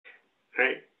All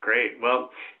right, great.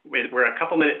 Well, we're a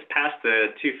couple minutes past the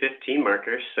 2:15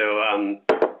 marker, so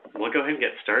we'll go ahead and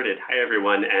get started. Hi,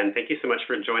 everyone, and thank you so much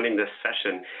for joining this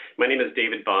session. My name is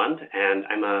David Bond, and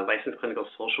I'm a licensed clinical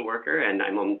social worker, and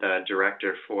I'm the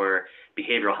director for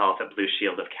behavioral health at Blue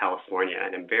Shield of California.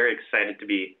 And I'm very excited to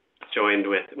be joined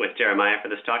with Jeremiah for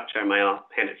this talk. Jeremiah, I'll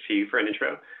hand it to you for an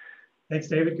intro. Thanks,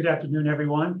 David. Good afternoon,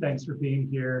 everyone. Thanks for being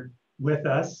here with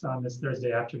us on this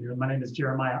Thursday afternoon. My name is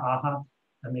Jeremiah Aha.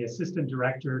 I'm the Assistant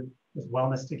Director with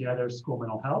Wellness Together School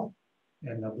Mental Health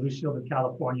and the Blue Shield of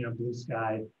California Blue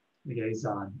Sky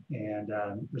Liaison. And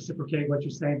reciprocate what you're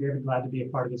saying, David, glad to be a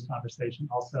part of this conversation.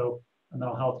 Also, a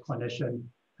mental health clinician,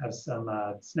 have some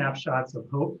snapshots of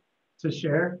hope to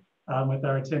share with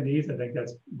our attendees. I think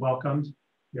that's welcomed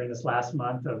during this last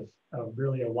month of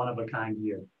really a one-of-a-kind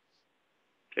year.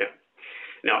 Yeah.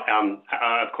 Now,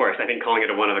 of course, I think calling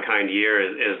it a one-of-a-kind year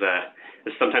is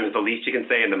sometimes the least you can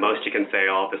say and the most you can say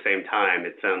all at the same time.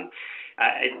 It's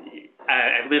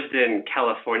I've lived in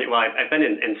California. Well, I've been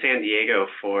in San Diego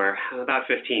for about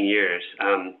 15 years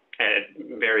at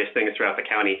various things throughout the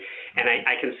county, and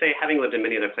I can say, having lived in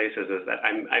many other places, is that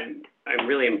I'm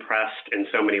really impressed in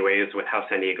so many ways with how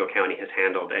San Diego County has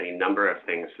handled any number of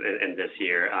things in this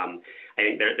year. I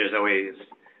think there's always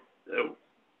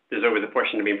a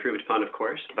portion to be improved upon, of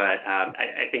course, but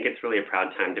I think it's really a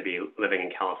proud time to be living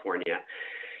in California.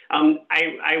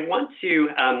 I want to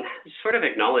sort of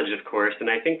acknowledge, of course, and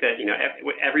I think that,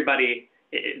 everybody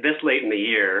this late in the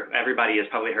year, everybody has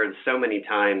probably heard so many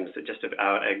times just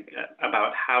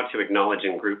about how to acknowledge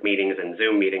in group meetings and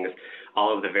Zoom meetings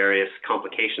all of the various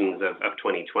complications of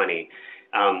 2020.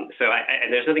 And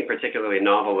there's nothing particularly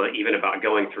novel even about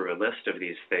going through a list of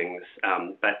these things,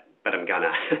 but I'm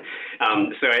gonna.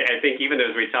 So I think even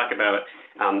as we talk about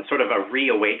sort of a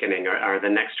reawakening or the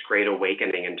next great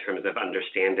awakening in terms of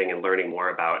understanding and learning more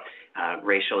about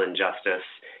racial injustice,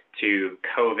 to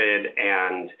COVID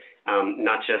and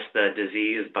not just the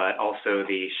disease, but also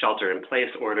the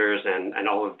shelter-in-place orders and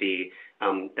all of the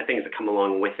things that come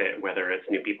along with it, whether it's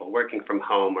new people working from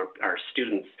home or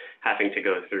students having to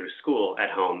go through school at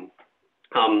home.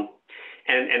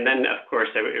 And then, of course,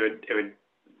 it would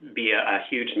be a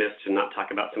huge miss to not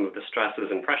talk about some of the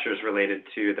stresses and pressures related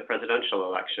to the presidential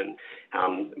election,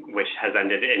 which has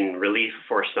ended in relief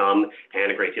for some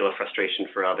and a great deal of frustration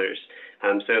for others.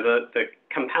 So the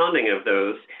compounding of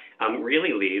those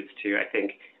really leads to, I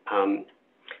think,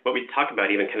 what we talk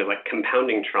about, even kind of like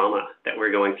compounding trauma that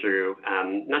we're going through,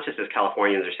 not just as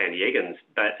Californians or San Diegans,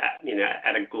 but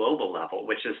at a global level,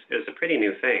 which is a pretty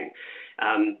new thing.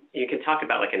 You can talk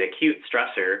about like an acute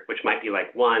stressor, which might be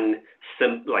like one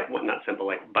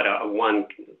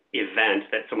event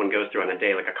that someone goes through on a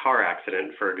day, like a car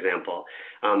accident, for example.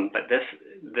 But this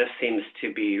seems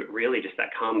to be really just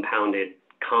that compounded,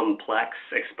 complex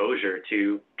exposure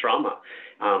to trauma,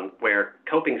 where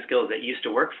coping skills that used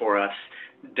to work for us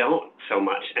don't so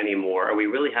much anymore, or we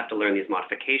really have to learn these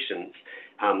modifications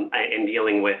in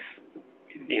dealing with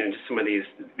just some of these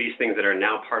things that are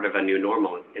now part of a new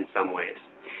normal in some ways.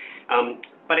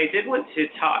 But I did want to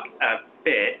talk a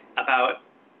bit about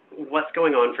what's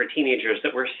going on for teenagers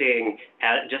that we're seeing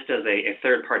just as a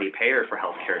third-party payer for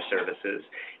healthcare services.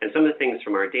 And some of the things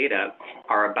from our data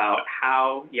are about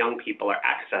how young people are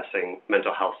accessing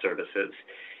mental health services.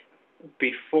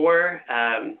 Before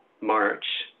March,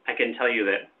 I can tell you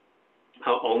that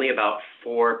only about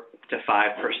 4 to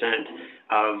 5%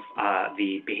 of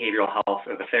the behavioral health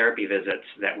or the therapy visits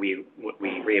that we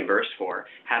reimburse for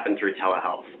happen through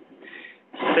telehealth.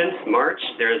 Since March,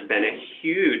 there has been a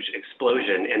huge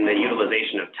explosion in the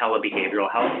utilization of telebehavioral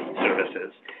health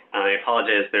services. I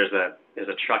apologize, there's a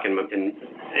truck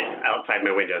outside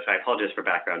my window, so I apologize for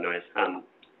background noise.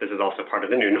 This is also part of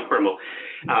the new normal.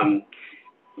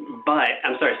 But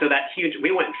I'm sorry, so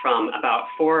we went from about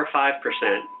 4 or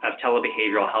 5% of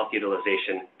telebehavioral health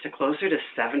utilization to closer to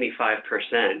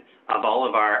 75% of all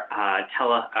of our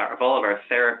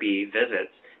therapy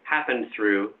visits happened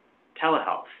through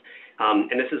telehealth.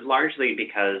 And this is largely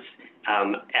because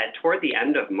toward the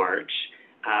end of March,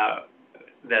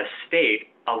 the state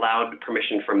allowed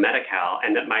permission for Medi-Cal,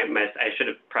 and that I should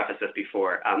have prefaced this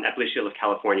before. At Blue Shield of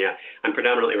California, I'm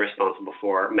predominantly responsible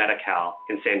for Medi-Cal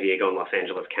in San Diego and Los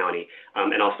Angeles County,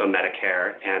 and also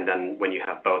Medicare. And then when you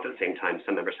have both at the same time,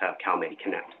 some members have CalMedi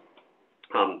Connect.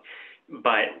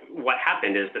 But what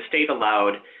happened is the state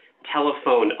allowed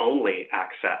telephone-only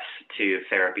access to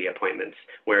therapy appointments,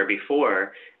 where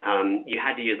before you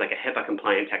had to use like a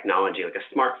HIPAA-compliant technology, like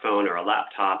a smartphone or a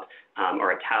laptop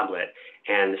or a tablet.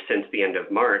 And since the end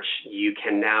of March,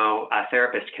 a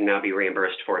therapist can now be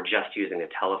reimbursed for just using a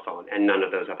telephone, and none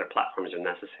of those other platforms are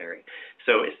necessary.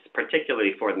 So it's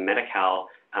particularly for the Medi-Cal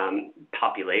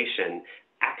population,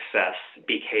 access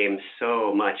became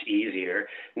so much easier.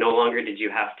 No longer did you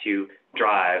have to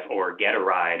drive or get a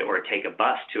ride or take a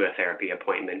bus to a therapy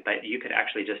appointment, but you could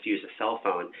actually just use a cell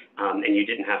phone, and you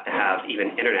didn't have to have even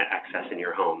internet access in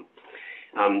your home.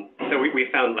 So we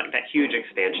found like that huge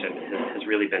expansion has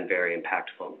really been very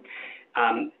impactful.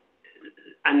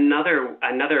 Another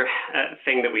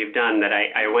thing that we've done that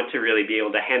I want to really be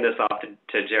able to hand this off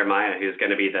to Jeremiah, who's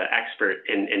going to be the expert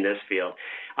in this field.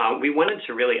 We wanted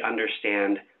to really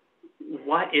understand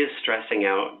what is stressing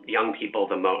out young people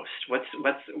the most.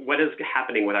 What is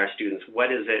happening with our students?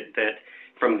 What is it that,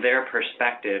 from their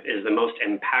perspective, is the most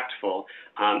impactful,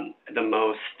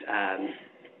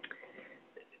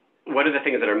 what are the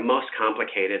things that are most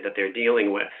complicated that they're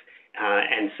dealing with?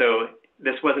 And so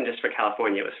this wasn't just for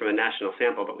California, it was from a national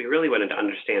sample, but we really wanted to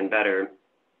understand better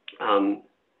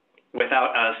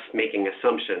without us making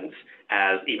assumptions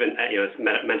as even as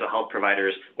mental health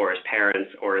providers or as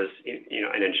parents or as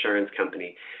an insurance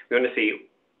company. We want to see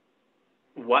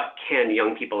what can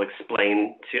young people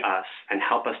explain to us and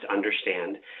help us to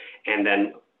understand, and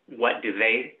then what do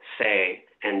they say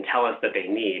and tell us that they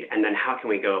need, and then how can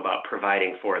we go about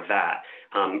providing for that,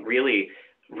 really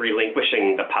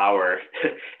relinquishing the power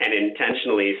and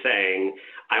intentionally saying,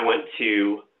 I want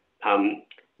to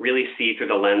really see through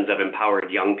the lens of empowered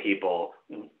young people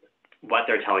what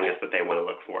they're telling us that they want to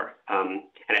look for.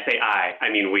 And I say I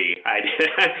mean we. I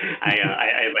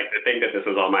like to think that this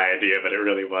was all my idea, but it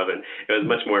really wasn't. It was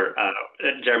much more,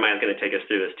 Jeremiah's going to take us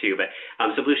through this too, but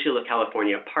so Blue Shield of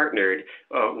California partnered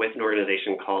with an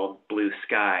organization called Blue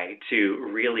Sky to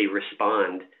really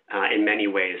respond in many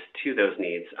ways to those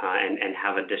needs and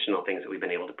have additional things that we've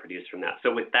been able to produce from that.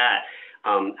 So with that,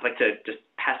 I'd like to just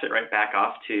pass it right back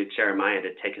off to Jeremiah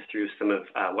to take us through some of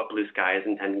what Blue Sky is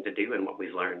intending to do and what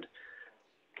we've learned.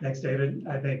 Thanks, David.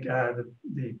 I think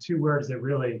the two words that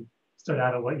really stood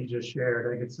out of what you just shared, I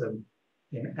think it's an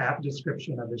apt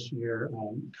description of this year,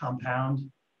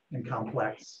 compound and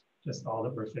complex, just all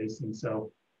that we're facing.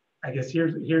 So I guess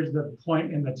here's the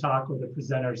point in the talk where the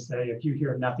presenters say, if you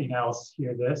hear nothing else,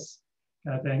 hear this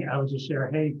kind of thing. I would just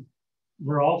share, hey,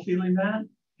 we're all feeling that,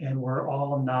 and we're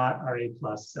all not our A+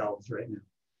 selves right now.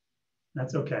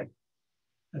 That's okay.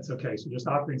 That's okay. So just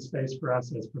offering space for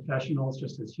us as professionals,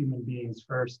 just as human beings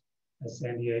first, as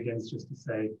San Diegans, just to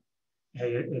say,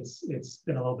 hey, it's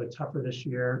been a little bit tougher this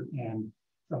year. And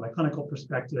from a clinical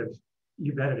perspective,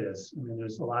 you bet it is. I mean,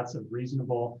 there's lots of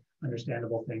reasonable,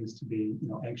 understandable things to be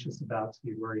anxious about, to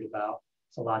be worried about.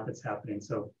 It's a lot that's happening.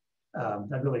 So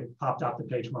that really popped off the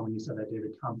page when you said that,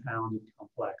 David, compound and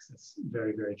complex. It's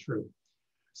very, very true.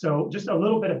 So just a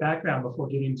little bit of background before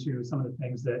getting to some of the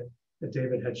things that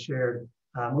David had shared.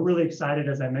 We're really excited,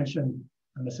 as I mentioned,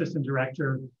 I'm assistant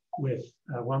director with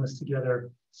Wellness Together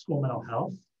School Mental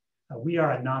Health. We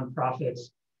are a nonprofit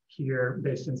here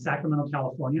based in Sacramento,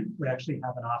 California. We actually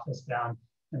have an office down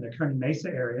in the Kearney Mesa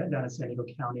area, down in San Diego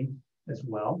County as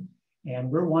well.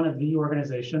 And we're one of the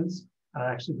organizations,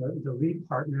 actually the lead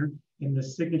partner in the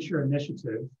signature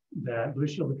initiative that Blue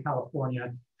Shield of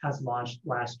California has launched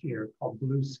last year called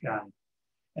Blue Sky.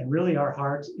 And really our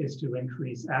heart is to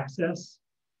increase access,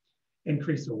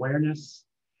 increase awareness,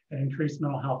 and increase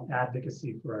mental health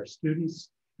advocacy for our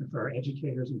students and for our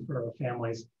educators and for our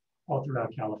families all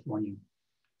throughout California.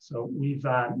 So we've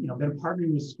been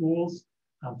partnering with schools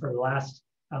for the last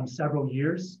several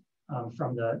years,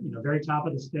 from the very top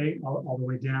of the state all the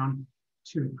way down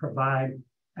to provide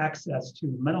access to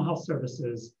mental health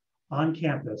services on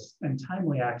campus, and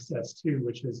timely access too,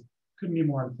 which couldn't be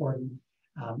more important,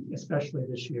 especially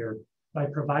this year, by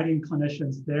providing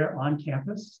clinicians there on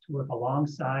campus to work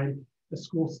alongside the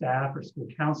school staff or school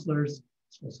counselors,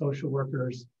 school social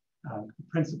workers,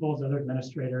 principals, other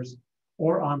administrators,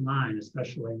 or online,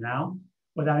 especially now,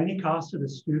 without any cost to the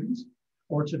student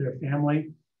or to their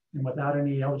family, and without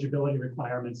any eligibility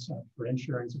requirements for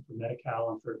insurance and for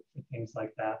Medi-Cal and for things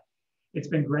like that. It's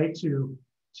been great to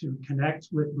connect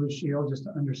with Blue Shield, just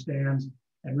to understand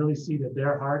and really see that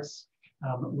their hearts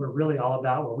were really all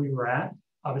about where we were at.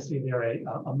 Obviously, they're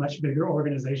a much bigger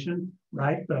organization,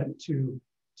 right? But to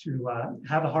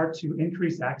have a heart to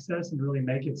increase access and really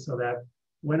make it so that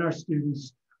when our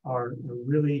students are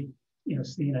really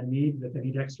seeing a need, that they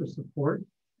need extra support,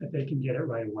 that they can get it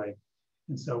right away.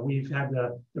 And so we've had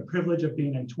the privilege of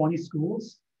being in 20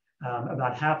 schools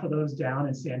about half of those down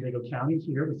in San Diego County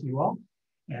here with you all,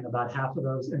 and about half of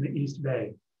those in the East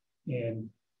Bay in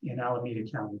Alameda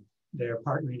County. They're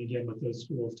partnering again with those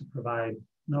schools to provide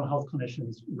mental health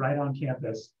clinicians right on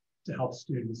campus to help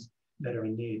students that are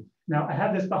in need. Now, I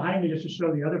have this behind me just to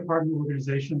show the other partner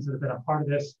organizations that have been a part of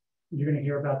this. You're going to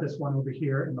hear about this one over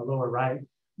here in the lower right,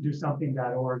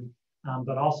 DoSomething.org,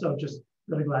 but also just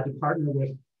really glad to partner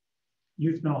with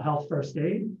Youth Mental Health First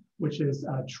Aid, which is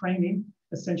training,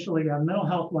 essentially Mental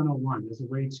Health 101 as a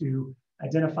way to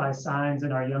identify signs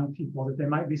in our young people that they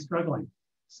might be struggling.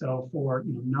 So for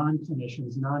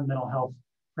non-clinicians, non-mental health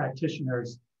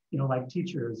practitioners, like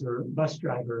teachers or bus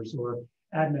drivers or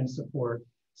admin support,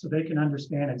 so they can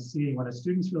understand and see when a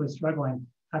student's really struggling,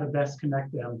 how to best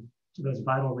connect them to those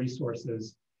vital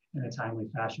resources in a timely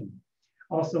fashion.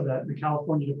 Also, the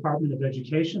California Department of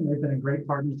Education, they've been a great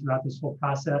partner throughout this whole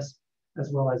process,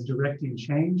 as well as Directing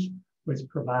Change, which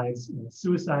provides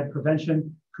suicide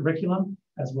prevention curriculum,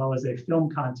 as well as a film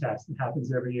contest that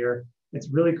happens every year. It's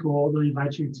really cool. Really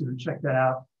invite you to check that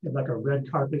out. They have like a red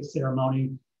carpet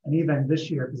ceremony. And even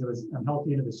this year, because it was held at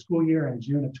the end of the school year in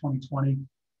June of 2020,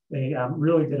 they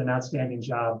really did an outstanding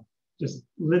job, just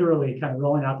literally kind of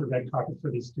rolling out the red carpet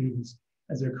for these students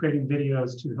as they're creating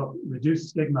videos to help reduce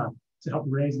stigma, to help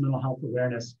raise mental health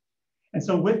awareness. And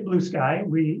so with Blue Sky,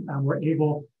 we were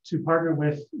able to partner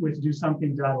with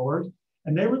DoSomething.org,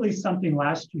 and they released something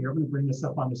last year. I'm going to bring this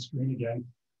up on the screen again,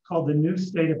 called The New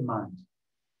State of Mind.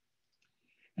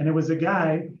 And it was a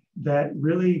guide that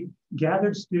really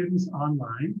gathered students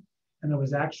online, and there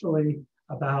was actually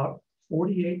about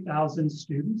 48,000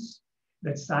 students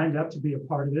that signed up to be a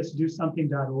part of this.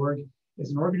 DoSomething.org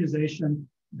is an organization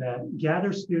that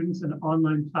gathers students in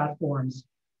online platforms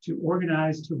to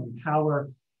organize, to empower,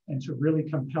 and to really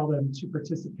compel them to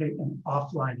participate in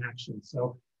offline action.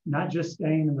 So not just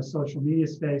staying in the social media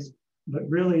space, but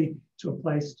really to a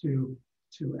place to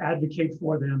advocate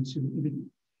for them, to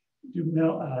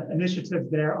do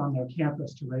initiatives there on their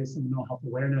campus to raise some mental health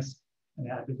awareness and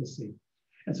advocacy.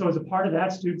 And so as a part of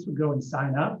that, students would go and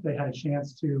sign up. They had a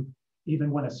chance to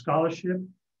even win a scholarship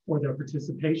for their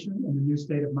participation in the New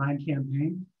State of Mind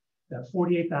campaign.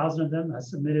 48,000 of them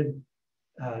submitted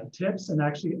tips, and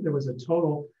actually there was a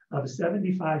total of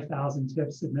 75,000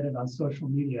 tips submitted on social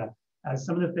media as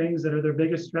some of the things that are their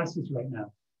biggest stresses right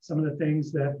now, some of the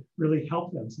things that really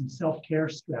help them, some self-care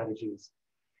strategies.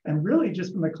 And really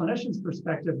just from a clinician's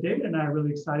perspective, David and I are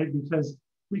really excited because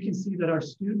we can see that our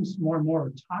students more and more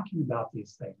are talking about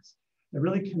these things. They're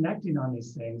really connecting on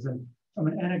these things. And from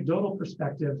an anecdotal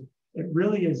perspective, it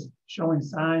really is showing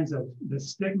signs of the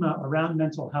stigma around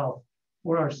mental health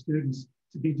for our students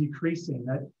to be decreasing,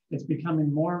 that it's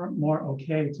becoming more and more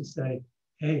okay to say,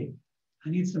 hey, I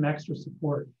need some extra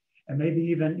support. And maybe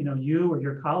even you or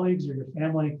your colleagues or your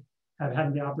family have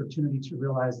had the opportunity to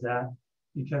realize that,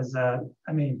 because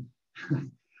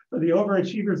for the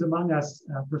overachievers among us,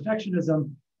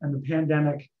 perfectionism and the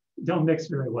pandemic don't mix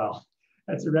very well.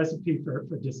 That's a recipe for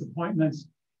disappointments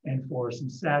and for some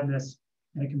sadness,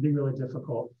 and it can be really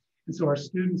difficult. And so our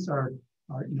students are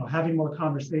having more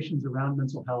conversations around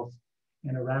mental health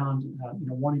and around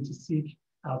wanting to seek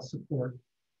out support.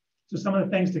 So some of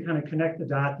the things to kind of connect the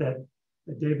dot that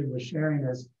David was sharing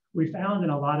is we found in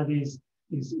a lot of these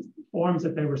forms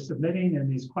that they were submitting and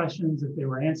these questions that they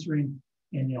were answering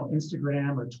in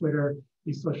Instagram or Twitter,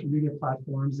 these social media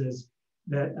platforms, is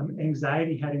that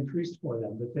anxiety had increased for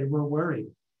them, that they were worried.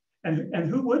 And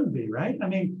who wouldn't be, right? I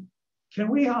mean, can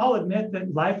we all admit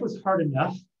that life was hard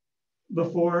enough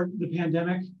before the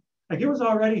pandemic? Like, it was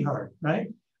already hard, right?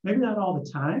 Maybe not all the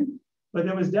time, but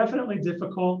it was definitely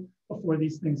difficult before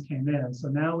these things came in. And so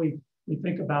now we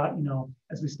think about,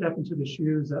 as we step into the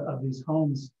shoes of these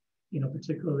homes,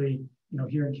 particularly,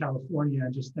 here in California,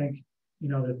 and just think,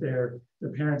 that their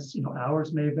parents,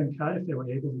 hours may have been cut if they were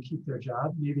able to keep their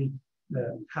job. Maybe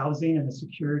the housing and the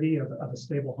security of a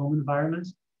stable home environment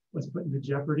was put into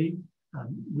jeopardy.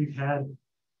 We've had,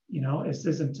 this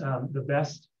isn't the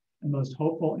best and most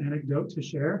hopeful anecdote to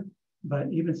share,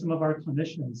 but even some of our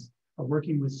clinicians are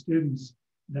working with students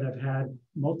that have had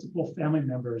multiple family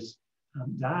members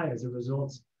die as a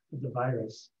result of the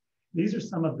virus. These are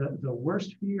some of the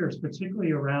worst fears,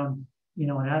 particularly around, an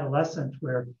adolescent,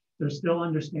 where they're still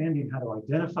understanding how to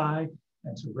identify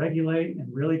and to regulate and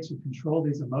really to control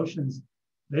these emotions.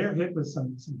 They're hit with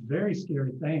some very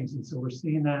scary things. And so we're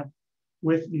seeing that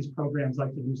with these programs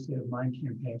like the New State of Mind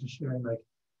campaign, just sharing, like,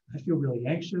 I feel really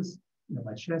anxious,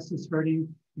 my chest is hurting,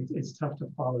 it's tough to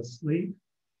fall asleep,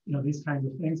 these kinds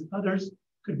of things. Others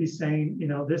could be saying,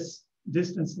 this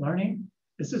distance learning,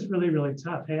 this is really, really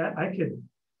tough. Hey,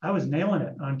 I was nailing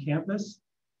it on campus.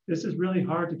 This is really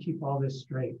hard to keep all this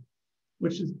straight.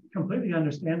 which is completely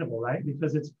understandable, right?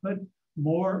 Because it's put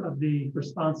more of the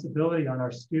responsibility on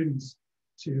our students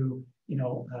to,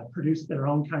 produce their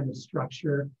own kind of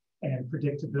structure and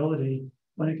predictability,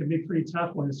 when it can be pretty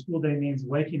tough when the school day means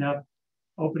waking up,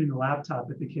 opening the laptop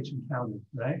at the kitchen counter,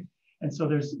 right? And so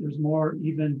there's more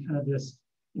even kind of this,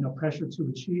 pressure to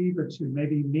achieve or to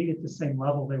maybe meet at the same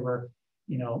level they were,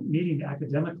 meeting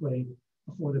academically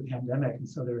before the pandemic. And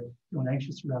so they're feeling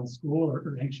anxious around school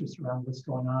or anxious around what's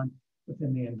going on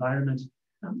within the environment.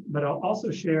 But I'll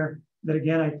also share that,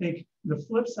 again, I think the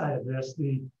flip side of this,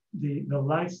 the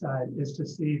light side, is to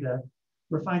see that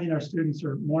we're finding our students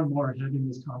are more and more having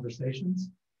these conversations,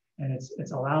 and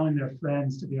it's allowing their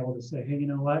friends to be able to say, hey, you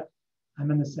know what,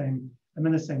 I'm in the same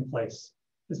place.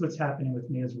 This is what's happening with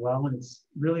me as well. And it's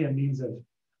really a means of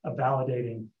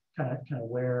validating kind of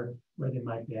where they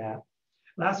might be at.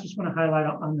 Last, I just want to highlight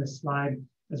on this slide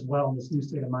as well, in this New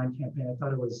State of Mind campaign, I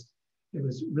thought it was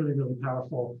really, really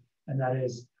powerful. And that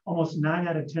is, almost 9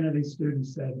 out of 10 of these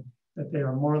students said that they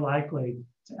are more likely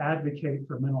to advocate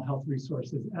for mental health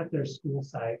resources at their school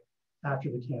site after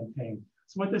the campaign.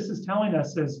 So what this is telling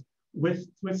us is, with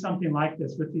something like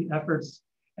this, with the efforts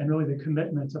and really the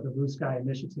commitment of the Blue Sky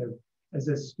Initiative, as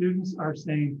the students are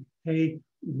saying, hey,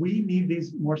 we need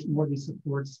more of these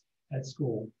supports at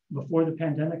school. Before the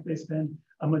pandemic, they spend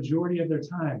a majority of their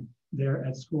time there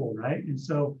at school, right? And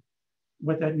so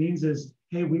what that means is,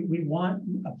 hey, we want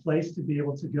a place to be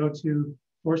able to go to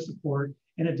for support,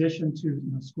 in addition to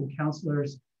school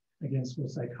counselors, again, school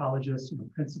psychologists,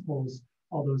 principals,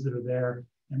 all those that are there.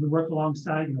 And we work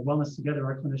alongside, Wellness Together,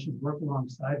 our clinicians work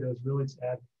alongside those really to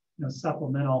add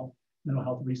supplemental mental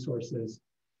health resources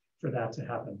for that to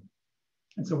happen.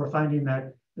 And so we're finding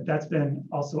that's been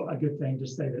also a good thing to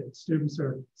say, that students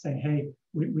are saying, hey,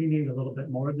 we need a little bit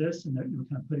more of this, and they're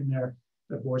kind of putting their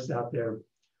voice out there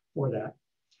for that.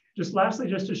 Just lastly,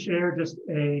 just to share just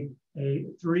a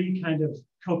 3 kind of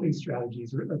coping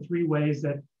strategies, or 3 ways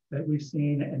that we've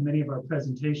seen in many of our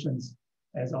presentations,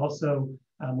 as also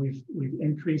we've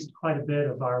increased quite a bit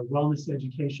of our wellness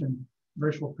education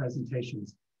virtual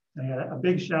presentations. And a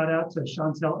big shout out to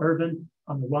Chantel Irvin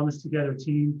on the Wellness Together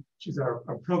team. She's our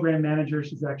program manager.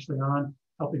 She's actually on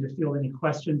helping to field any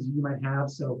questions you might have.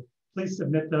 So please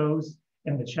submit those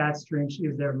in the chat stream. She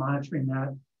is there monitoring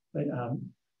that. But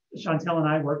Chantel and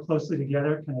I work closely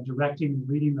together, kind of directing and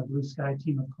leading the Blue Sky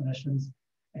team of clinicians.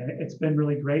 And it's been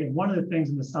really great. And one of the things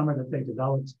in the summer that they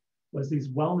developed was these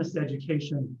wellness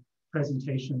education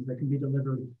presentations that can be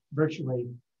delivered virtually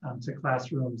to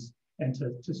classrooms and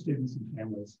to students and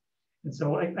families. And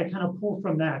so I kind of pull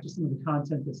from that just some of the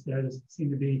content that's there that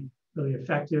seemed to be really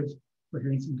effective. We're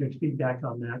hearing some good feedback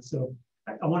on that. So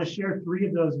I want to share 3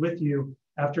 of those with you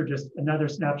after just another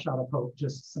snapshot of hope,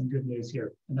 just some good news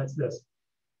here. And that's this.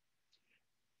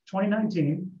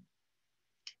 2019,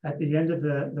 at the end of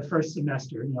the first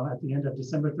semester, at the end of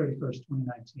December 31st,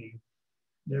 2019,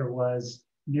 there was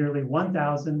nearly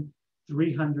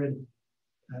 1,300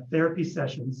 therapy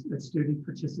sessions that students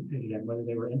participated in, whether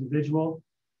they were individual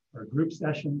or group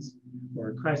sessions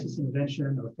or crisis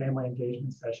intervention or family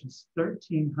engagement sessions.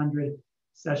 1,300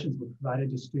 sessions were provided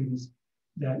to students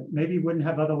that maybe wouldn't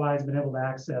have otherwise been able to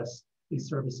access these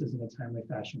services in a timely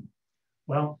fashion.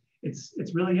 Well,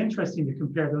 it's really interesting to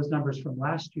compare those numbers from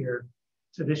last year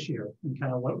to this year, and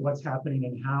kind of what's happening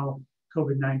and how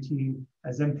COVID-19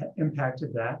 has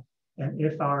impacted that. And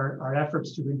if our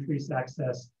efforts to increase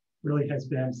access really has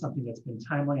been something that's been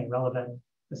timely and relevant,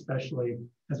 especially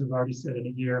as we've already said, in a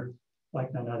year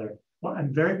like none other. Well,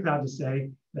 I'm very proud to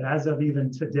say that as of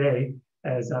even today,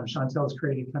 as Chantel has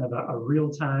created kind of a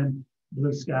real-time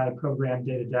Blue Sky program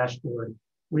data dashboard,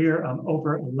 we are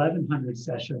over 1,100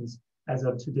 sessions as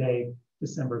of today,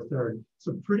 December 3rd.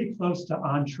 So pretty close to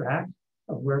on track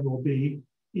of where we'll be,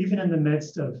 even in the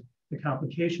midst of the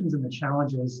complications and the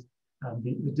challenges,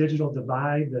 the digital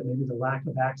divide, maybe the lack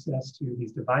of access to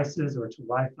these devices or to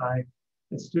Wi-Fi,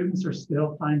 that students are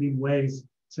still finding ways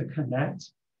to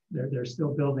connect. They're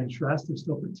still building trust. They're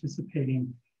still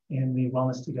participating in the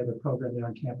Wellness Together program there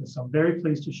on campus. So I'm very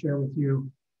pleased to share with you,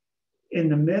 in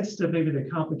the midst of maybe the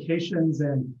complications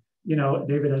and,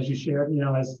 David, as you shared,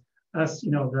 as us,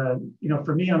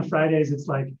 for me on Fridays, it's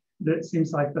like, it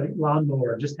seems like the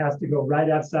lawnmower just has to go right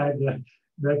outside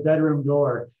the bedroom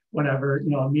door whenever,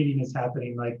 a meeting is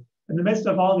happening. Like, in the midst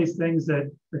of all these things that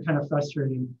are kind of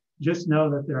frustrating, just know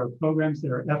that there are programs,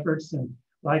 there are efforts, and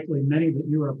likely many that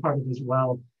you are a part of as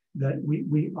well, that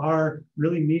we are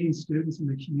really meeting students in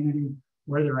the community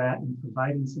where they're at and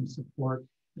providing some support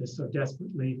that is so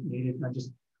desperately needed. And I'm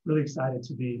just really excited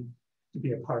to be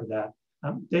a part of that.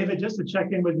 David, just to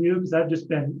check in with you, because I've just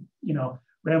been,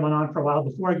 rambling on for a while.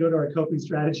 Before I go to our coping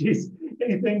strategies,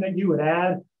 anything that you would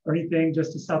add or anything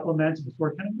just to supplement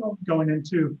before kind of going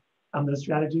into those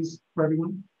strategies for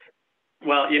everyone?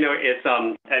 Well, it's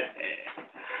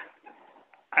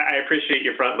I appreciate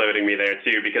you front loading me there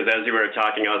too, because as you were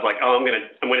talking, I was like, oh, when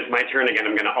it's my turn again,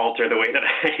 I'm going to alter the way that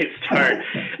I start.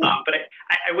 But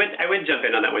I would jump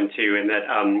in on that one too, in that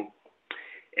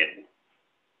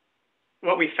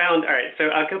what we found. All right, so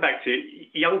I'll go back to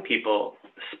young people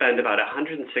spend about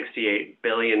 $168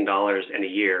 billion in a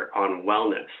year on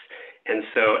wellness. And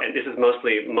this is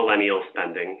mostly millennial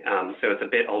spending. So it's a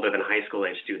bit older than high school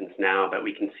age students now, but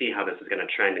we can see how this is going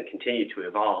to trend and continue to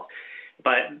evolve.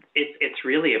 But it's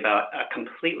really about a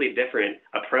completely different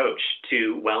approach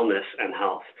to wellness and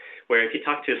health, where if you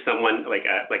talk to someone like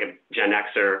a Gen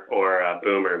Xer or a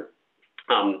Boomer,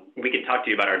 we can talk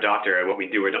to you about our doctor and what we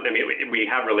do or don't. I mean, we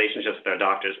have relationships with our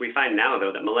doctors. We find now,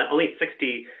 though, that only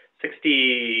 8%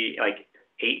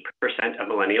 of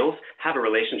millennials have a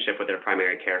relationship with their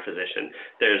primary care physician.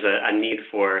 There's a need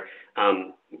for,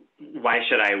 why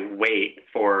should I wait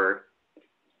for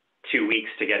 2 weeks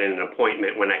to get in an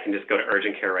appointment when I can just go to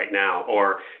urgent care right now?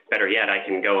 Or better yet, I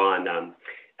can go on,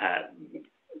 I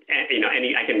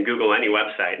can Google any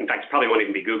website. In fact, probably won't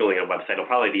even be Googling a website. It'll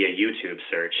probably be a YouTube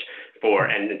search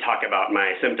and talk about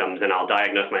my symptoms, and I'll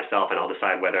diagnose myself, and I'll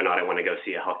decide whether or not I want to go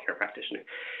see a healthcare practitioner.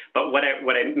 But what I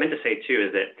meant to say too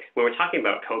is that when we're talking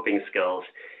about coping skills,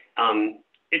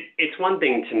 it's one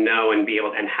thing to know and be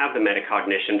able and have the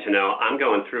metacognition to know I'm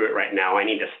going through it right now. I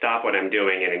need to stop what I'm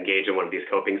doing and engage in one of these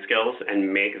coping skills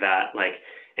and make that like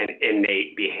an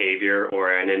innate behavior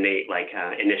or an innate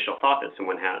initial thought that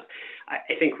someone has.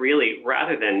 I think really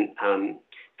rather than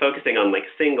focusing on like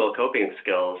single coping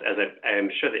skills, as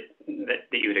I'm sure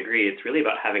that you would agree, it's really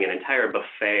about having an entire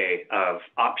buffet of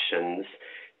options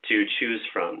to choose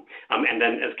from. And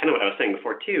then as kind of what I was saying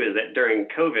before too, is that during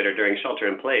COVID or during shelter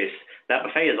in place, that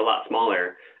buffet is a lot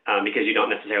smaller because you don't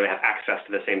necessarily have access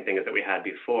to the same things that we had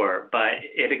before, but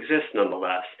it exists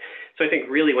nonetheless. So I think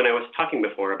really when I was talking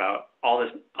before about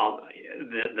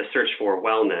the search for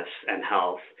wellness and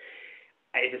health,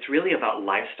 it's really about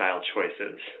lifestyle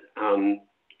choices.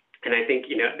 And I think,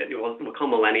 we'll call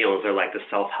millennials are like the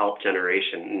self-help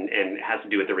generation, and it has to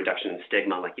do with the reduction in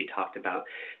stigma like you talked about.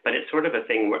 But it's sort of a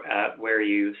thing where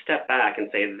you step back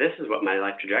and say, this is what my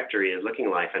life trajectory is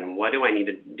looking like, and what do I need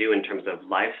to do in terms of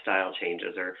lifestyle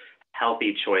changes or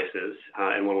healthy choices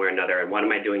in one way or another, and what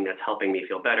am I doing that's helping me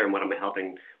feel better, and what am I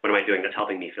doing that's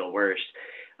helping me feel worse?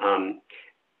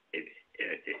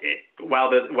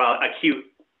 While acute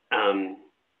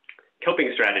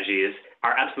coping strategies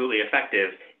are absolutely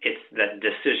effective, it's that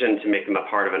decision to make them a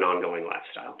part of an ongoing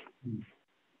lifestyle.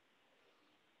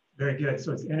 Very good.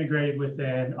 So it's integrated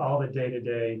within all the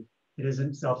day-to-day. It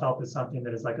isn't self-help is something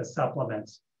that is like a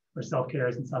supplement, or self-care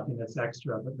isn't something that's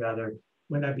extra, but rather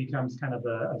when that becomes kind of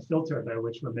a filter by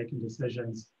which we're making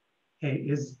decisions, hey,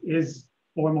 is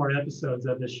 4 more episodes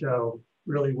of this show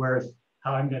really worth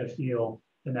how I'm going to feel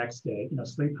the next day?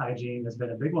 Sleep hygiene has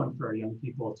been a big one for young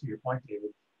people, to your point,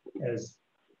 David. As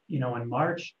in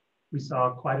March, we saw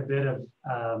quite a bit of,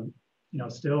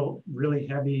 still really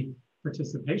heavy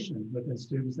participation within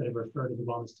students that have referred to the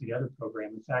Wellness Together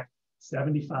program. In fact,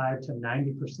 75 to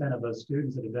 90% of those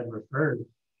students that have been referred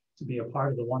to be a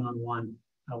part of the one-on-one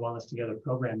Wellness Together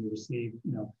program to receive,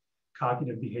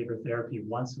 cognitive behavior therapy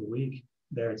once a week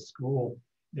there at school,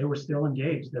 they were still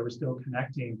engaged, they were still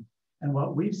connecting. And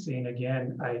what we've seen,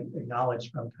 again, I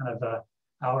acknowledge from kind of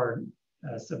our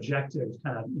subjective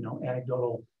kind of,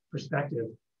 anecdotal perspective,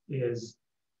 is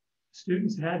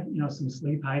students had, some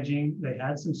sleep hygiene, they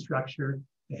had some structure,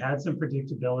 they had some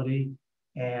predictability.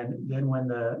 And then when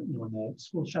the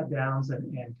school shutdowns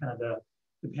and kind of the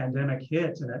pandemic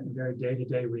hit and that very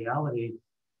day-to-day reality,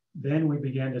 then we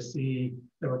began to see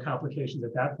there were complications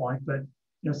at that point. But,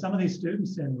 some of these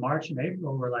students in March and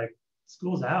April were like,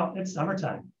 school's out, it's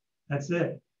summertime, that's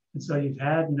it. And so you've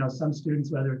had, some students,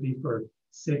 whether it be for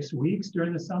 6 weeks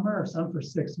during the summer or some for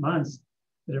 6 months,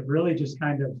 that have really just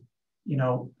kind of,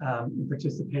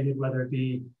 participated, whether it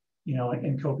be,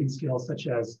 in coping skills such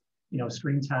as,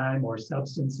 screen time or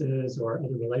substances or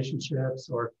other relationships,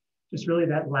 or just really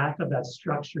that lack of that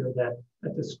structure that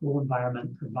the school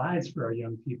environment provides for our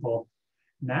young people.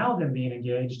 Now them being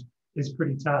engaged is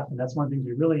pretty tough. And that's one thing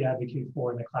we really advocate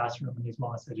for in the classroom in these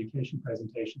wellness education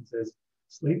presentations is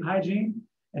sleep hygiene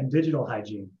and digital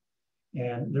hygiene.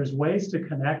 And there's ways to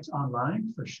connect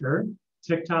online for sure.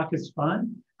 TikTok is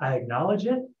fun, I acknowledge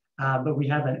it, but we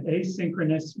have an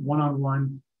asynchronous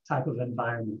one-on-one type of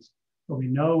environment. What we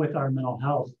know with our mental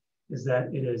health is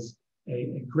that it is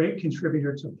a great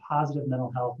contributor to positive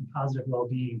mental health and positive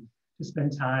well-being to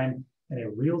spend time in a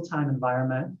real-time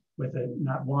environment with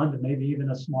not one, but maybe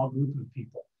even a small group of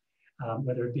people,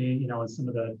 whether it be, in some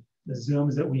of the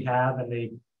Zooms that we have and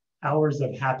the hours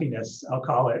of happiness, I'll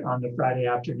call it, on the Friday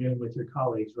afternoon with your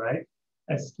colleagues, right?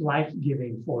 That's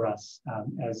life-giving for us,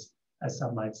 as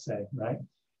some might say, right?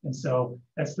 And so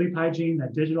that sleep hygiene,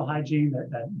 that digital hygiene,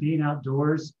 that being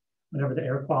outdoors, whenever the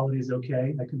air quality is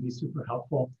okay, that can be super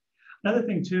helpful. Another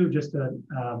thing too, just to,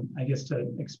 I guess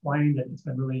to explain that it's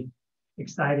been really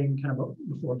exciting kind of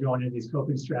before going into these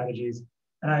coping strategies.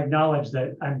 And I acknowledge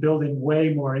that I'm building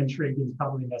way more intrigue than is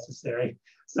probably necessary.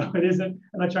 So it isn't,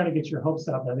 I'm not trying to get your hopes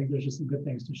up. I think there's just some good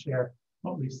things to share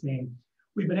what we've seen.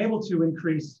 We've been able to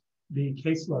increase the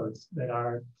caseloads that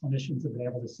our clinicians have been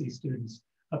able to see students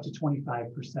up to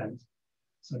 25%.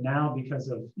 So now because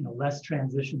of less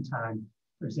transition time,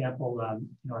 for example,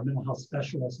 our mental health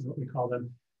specialists is what we call them.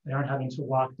 They aren't having to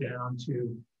walk down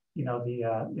to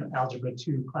the Algebra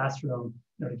 2 classroom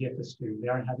to get the student. They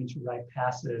aren't having to write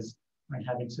passes, aren't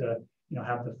having to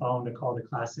have the phone to call the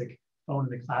classic phone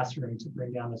in the classroom to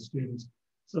bring down the students.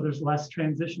 So there's less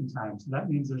transition time. So that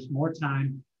means there's more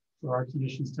time for our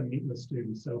clinicians to meet with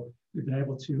students. So we've been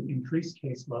able to increase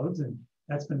caseloads, and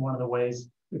that's been one of the ways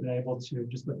we've been able to,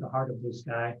 just with the heart of blue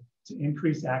sky, to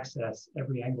increase access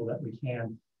every angle that we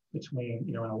can between,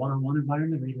 in a one-on-one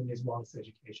environment or even these wellness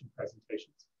education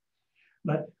presentations.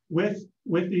 But with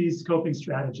these coping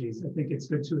strategies, I think it's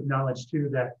good to acknowledge too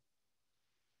that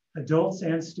adults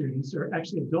and students, or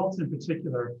actually adults in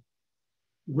particular,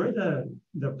 we're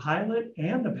the pilot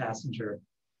and the passenger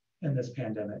in this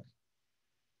pandemic.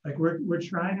 Like we're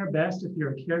trying our best. If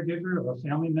you're a caregiver of a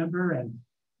family member and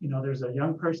there's a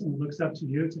young person who looks up to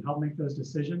you to help make those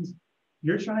decisions,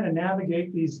 you're trying to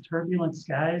navigate these turbulent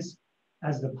skies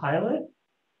as the pilot.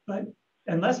 But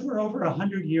unless we're over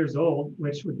 100 years old,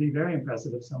 which would be very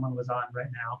impressive if someone was on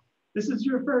right now, this is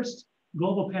your first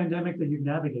global pandemic that you've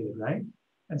navigated, right?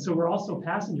 And so we're also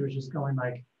passengers just going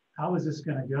like, how is this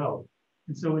going to go?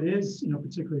 And so it is,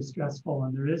 particularly stressful,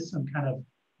 and there is some kind of,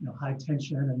 high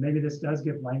tension, and maybe this does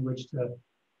give language to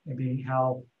maybe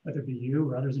how, whether it be you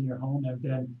or others in your home have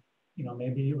been,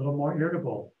 maybe a little more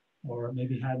irritable, or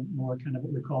maybe had more kind of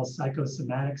what we call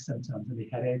psychosomatic symptoms, maybe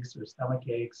headaches or stomach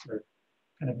aches or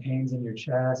kind of pains in your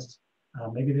chest.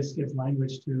 Maybe this gives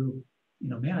language to,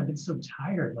 man, I've been so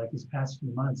tired like these past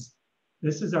few months.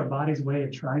 This is our body's way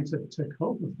of trying to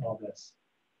cope with all this.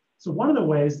 So one of the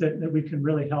ways that we can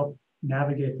really help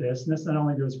navigate this, and this not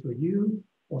only goes for you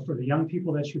or for the young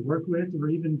people that you work with, or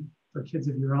even for kids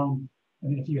of your own. I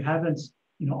mean, if you haven't,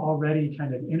 already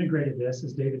kind of integrated this,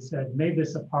 as David said, made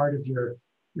this a part of your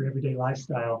everyday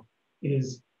lifestyle,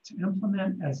 is to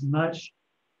implement as much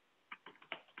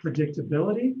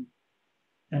predictability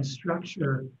and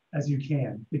structure as you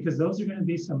can, because those are going to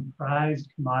be some prized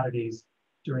commodities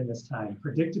during this time,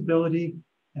 predictability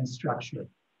and structure.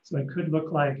 So it could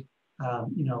look like,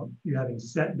 you having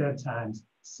set bedtimes,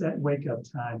 set wake up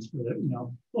times for the, a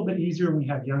little bit easier when we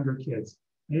have younger kids.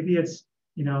 Maybe it's,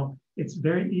 it's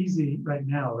very easy right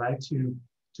now, right, to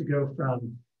go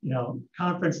from,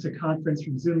 conference to conference,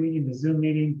 from Zoom meeting to Zoom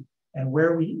meeting, and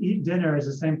where we eat dinner is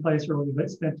the same place where we've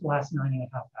spent the last 9.5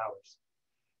 hours.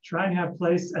 Try and have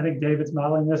place, I think David's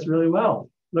modeling this really well.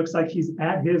 Looks like he's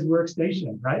at his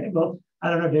workstation, right? Well, I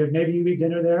don't know, David, maybe you eat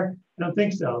dinner there? I don't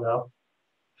think so,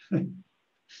 though.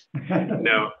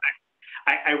 No,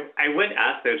 I would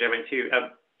ask though, Jeremy, too,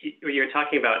 you're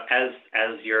talking about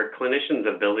as your clinician's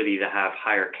ability to have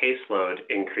higher caseload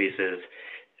increases,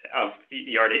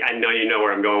 I know you know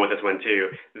where I'm going with this one too,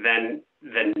 then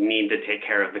the need to take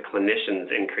care of the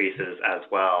clinicians increases as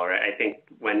well, right? I think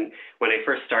when I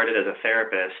first started as a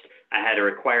therapist, I had a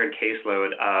required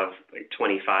caseload of like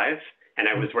 25, and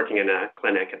I was working in a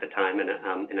clinic at the time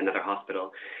in another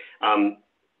hospital.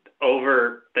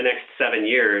 Over the next 7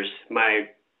 years,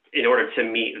 in order to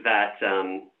meet that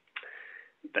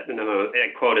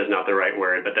quote is not the right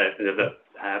word, but the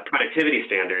productivity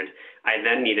standard, I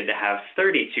then needed to have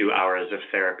 32 hours of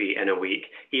therapy in a week,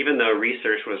 even though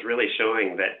research was really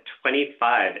showing that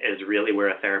 25 is really where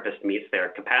a therapist meets their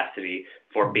capacity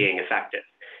for being effective.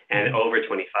 And over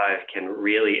 25 can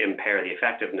really impair the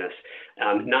effectiveness,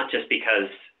 not just because,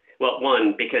 well,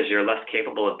 one, because you're less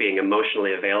capable of being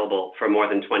emotionally available for more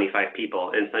than 25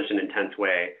 people in such an intense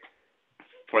way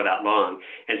for that long.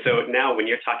 And so now when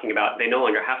you're talking about, they no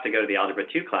longer have to go to the Algebra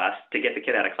 2 class to get the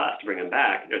kid out of class to bring them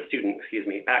back, or the student,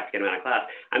 back to get them out of class.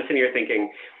 I'm sitting here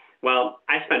thinking, well,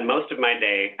 I spend most of my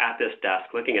day at this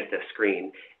desk looking at this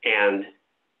screen, and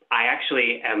I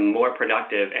actually am more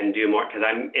productive and do more because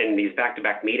I'm in these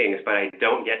back-to-back meetings, but I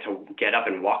don't get to get up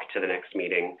and walk to the next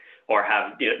meeting or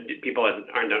have, people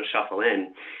don't shuffle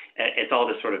in. it's all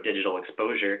this sort of digital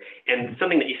exposure. And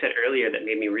something that you said earlier that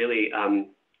made me really,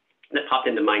 that popped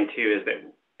into mind too, is that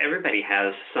everybody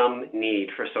has some need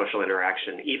for social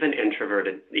interaction. Even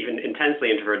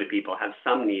intensely introverted people have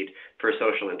some need for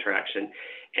social interaction.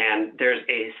 And there's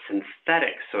a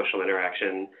synthetic social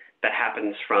interaction that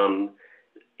happens from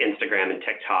Instagram and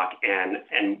TikTok,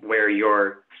 and where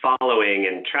you're following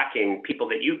and tracking people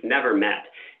that you've never met.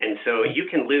 And so you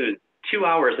can lose 2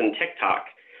 hours in TikTok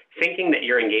thinking that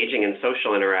you're engaging in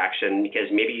social interaction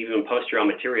because maybe you even post your own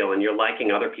material and you're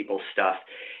liking other people's stuff.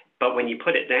 But when you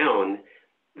put it down,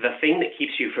 the thing that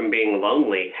keeps you from being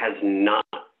lonely has not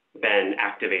been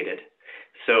activated.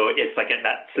 So it's like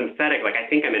that synthetic, like I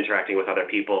think I'm interacting with other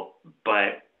people,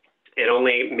 but it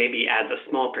only maybe adds a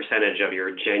small percentage of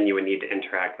your genuine need to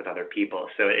interact with other people.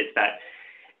 So it's that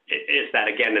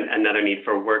again, another need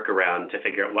for workaround to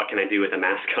figure out what can I do with a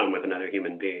mask on with another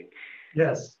human being.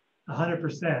 Yes,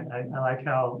 100%. I like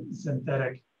how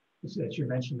synthetic that you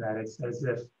mentioned that. It's as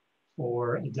if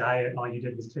for a diet, all you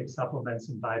did was take supplements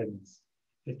and vitamins.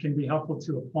 It can be helpful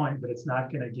to a point, but it's not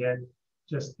going to get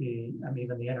just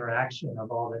even the interaction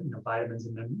of all the vitamins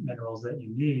and minerals that you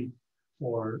need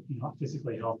for a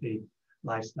physically healthy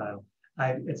lifestyle.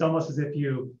 It's almost as if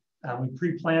we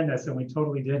pre-planned this and we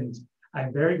totally didn't.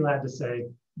 I'm very glad to say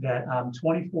that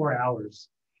 24 hours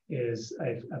is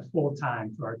a full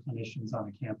time for our clinicians on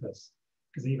the campus.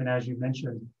 Because even as you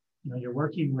mentioned, you're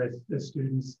working with the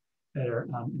students that are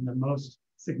in the most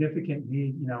significant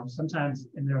need, sometimes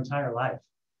in their entire life.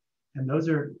 And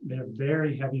they're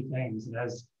very heavy things. And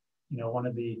as one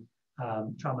of the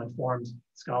trauma-informed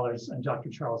scholars, and Dr.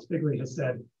 Charles Figley has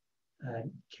said,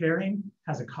 caring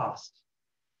has a cost.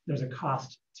 There's a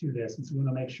cost to this. And so we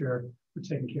want to make sure we're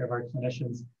taking care of our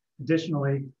clinicians.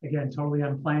 Additionally, again, totally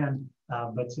unplanned,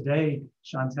 but today,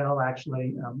 Chantel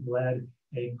actually led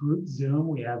a group Zoom.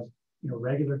 We have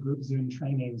regular group Zoom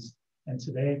trainings. And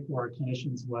today for our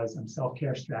clinicians was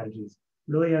self-care strategies.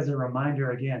 Really as a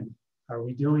reminder, again, are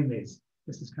we doing these?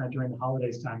 This is kind of during the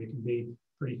holidays time, it can be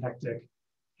pretty hectic.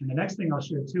 And the next thing I'll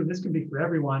share too, this can be for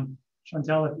everyone.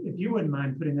 Chantel, if you wouldn't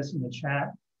mind putting this in the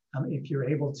chat, if you're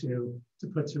able to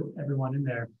put to everyone in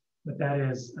there. But that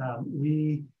is,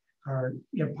 we are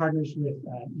partners with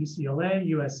UCLA,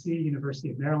 USC, University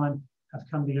of Maryland, have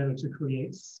come together to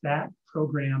create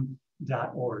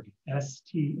statprogram.org,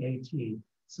 S-T-A-T,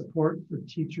 Support for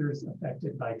Teachers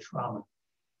Affected by Trauma.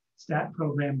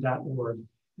 Statprogram.org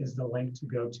is the link to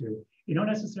go to. You don't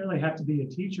necessarily have to be a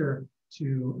teacher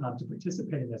to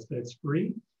participate in this, but it's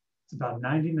free. It's about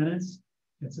 90 minutes.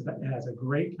 It has a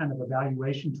great kind of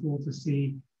evaluation tool to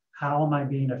see how am I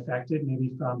being affected,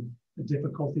 maybe from the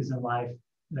difficulties in life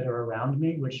that are around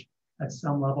me, which at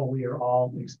some level we are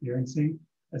all experiencing.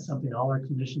 That's something all our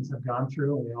clinicians have gone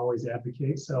through, and we always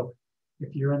advocate. So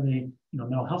if you're in the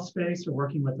mental health space or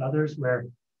working with others where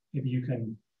maybe you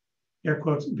can, air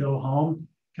quotes, go home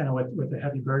kind of with a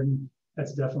heavy burden,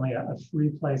 that's definitely a free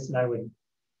place that I would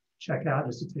check out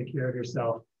just to take care of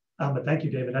yourself. But thank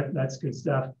you, David. That's good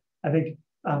stuff. I think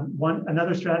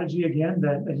another strategy, again,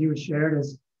 that you had shared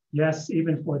is, yes,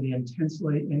 even for the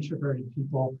intensely introverted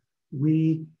people,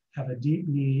 we have a deep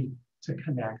need to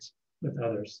connect with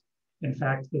others. In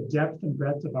fact, the depth and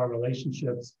breadth of our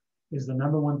relationships is the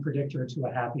 #1 predictor to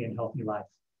a happy and healthy life.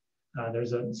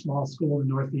 There's a small school in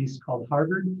the Northeast called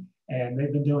Harvard, and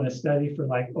they've been doing a study for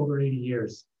like over 80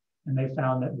 years. And they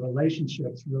found that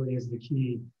relationships really is the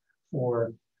key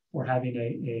for having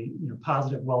a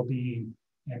positive well-being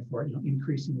and for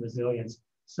increasing resilience.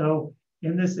 So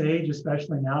in this age,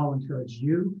 especially now, I'll encourage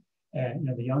you and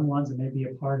the young ones that may be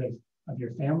a part of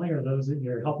your family or those that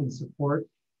you're helping support,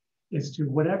 is to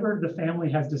whatever the family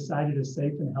has decided is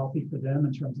safe and healthy for them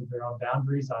in terms of their own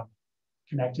boundaries on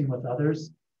connecting with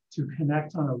others, to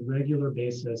connect on a regular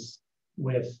basis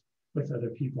with other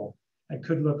people. It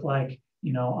could look like,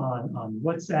 on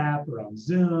WhatsApp or on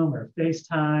Zoom or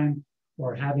FaceTime,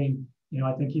 or having,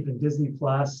 I think even Disney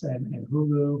Plus and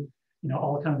Hulu,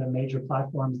 all kind of the major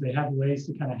platforms, they have ways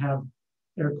to kind of have,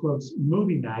 air quotes,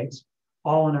 movie nights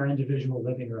all in our individual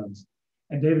living rooms.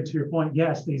 And David, to your point,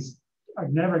 yes, these are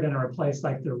never going to replace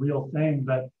like the real thing,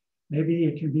 but maybe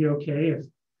it can be okay if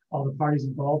all the parties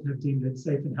involved have deemed it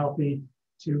safe and healthy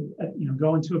to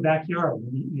go into a backyard.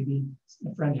 Maybe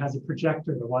a friend has a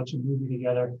projector to watch a movie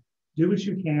together. Do what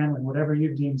you can and whatever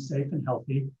you've deemed safe and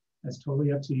healthy. That's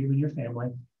totally up to you and your family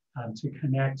to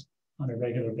connect on a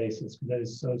regular basis, because that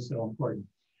is so, so important.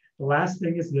 The last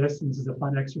thing is this, and this is a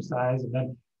fun exercise, and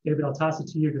then David, I'll toss it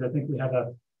to you because I think we have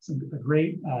a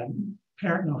great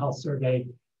parent mental health survey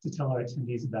to tell our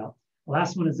attendees about. The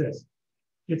last one is this: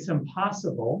 it's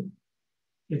impossible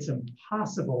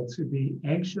to be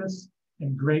anxious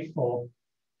and grateful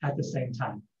at the same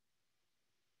time.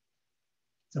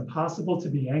 It's impossible to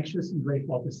be anxious and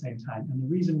grateful at the same time. And the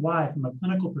reason why, from a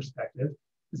clinical perspective,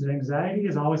 is that anxiety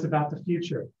is always about the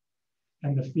future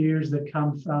and the fears that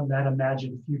come from that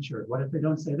imagined future. What if they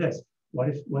don't say this? What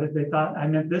if they thought I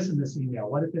meant this in this email?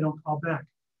 What if they don't call back?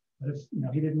 What if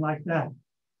he didn't like that?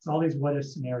 It's all these what if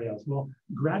scenarios. Well,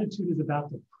 gratitude is about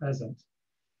the present.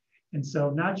 And so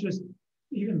not just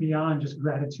even beyond just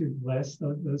gratitude lists,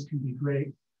 those can be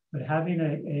great, but having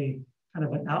a kind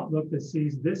of an outlook that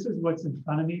sees this is what's in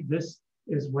front of me, this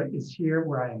is what is here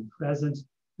where I am present,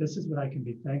 this is what I can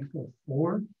be thankful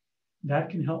for, that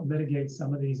can help mitigate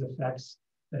some of these effects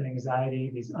that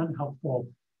anxiety, these unhelpful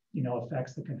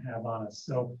effects that can have on us.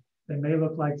 So they may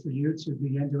look like for you to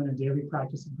begin doing a daily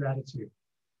practice of gratitude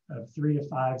of 3 to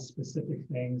 5 specific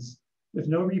things with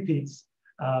no repeats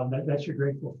that you're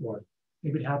grateful for.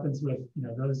 Maybe it happens with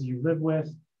those you live with,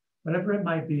 whatever it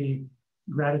might be.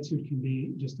 Gratitude can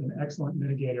be just an excellent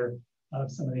mitigator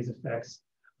of some of these effects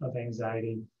of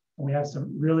anxiety. And we have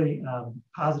some really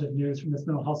positive news from this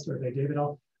mental health survey. David,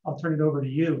 I'll turn it over to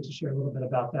you to share a little bit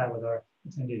about that with our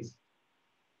attendees.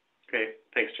 Great,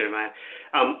 thanks, Jeremiah.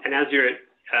 And as you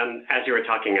were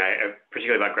talking,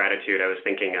 particularly about gratitude, I was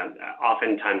thinking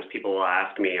oftentimes people will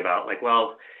ask me about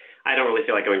well, I don't really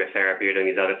feel like going to therapy or doing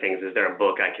these other things. Is there a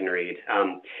book I can read?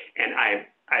 And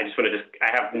I just want to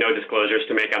I have no disclosures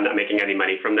to make. I'm not making any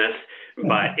money from this.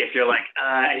 But if you're like,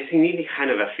 I just need kind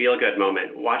of a feel-good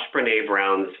moment, watch Brene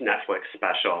Brown's Netflix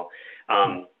special.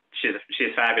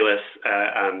 She's fabulous.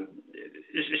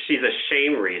 She's a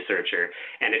shame researcher.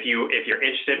 And if you're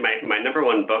interested, my number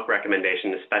one book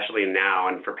recommendation, especially now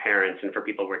and for parents and for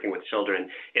people working with children,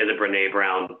 is a Brene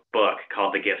Brown book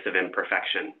called The Gifts of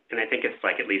Imperfection. And I think it's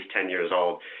at least 10 years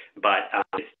old, but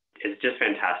it's just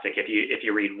fantastic. If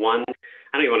you read one,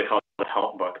 I don't even want to call it a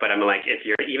self-help book, but I'm like,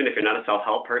 even if you're not a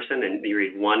self-help person and you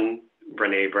read one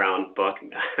Brene Brown book,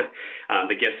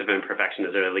 The Gifts of Imperfection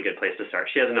is a really good place to start.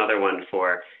 She has another one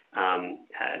for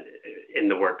in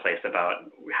the workplace about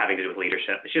having to do with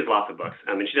leadership. She has lots of books,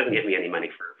 and she doesn't give me any money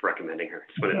for recommending her.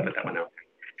 Just wanted to put that one out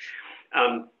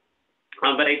there.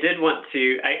 But I did want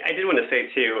to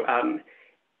say too,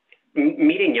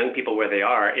 meeting young people where they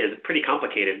are is pretty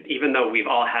complicated. Even though we've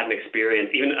all had an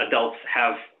experience, even adults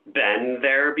have been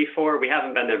there before. We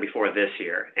haven't been there before this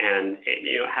year. And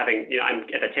I'm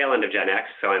at the tail end of Gen X,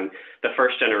 so I'm the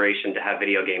first generation to have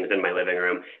video games in my living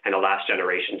room, and the last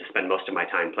generation to spend most of my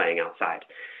time playing outside.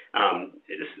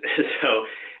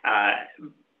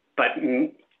 But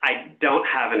I don't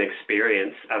have an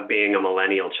experience of being a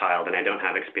millennial child, and I don't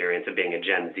have experience of being a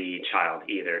Gen Z child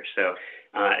either. So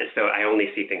I only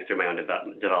see things through my own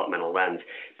developmental lens.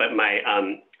 But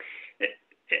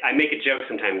I make a joke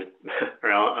sometimes.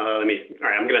 I'm going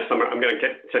to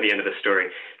get to the end of the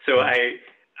story. So I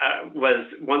was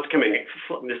once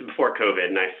this is before COVID,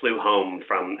 and I flew home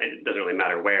from, it doesn't really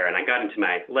matter where, and I got into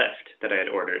my Lyft that I had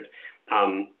ordered.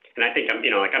 And I think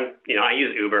I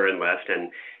use Uber and Lyft,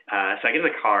 and so I get in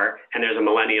the car, and there's a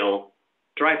millennial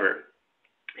driver,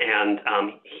 and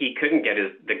he couldn't get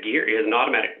the gear. He has an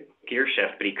automatic gear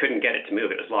shift, but he couldn't get it to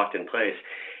move. It was locked in place,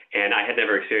 and I had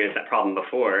never experienced that problem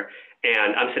before.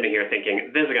 And I'm sitting here thinking,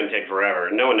 this is going to take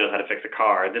forever. No one knows how to fix a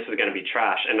car. This is going to be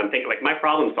trash. And I'm thinking, my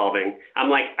problem solving, I'm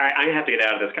like, I have to get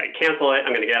out of this car. Cancel it.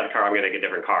 I'm going to get out of the car. I'm going to get a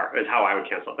different car. Is how I would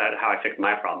cancel that, how I fix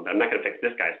my problem. I'm not going to fix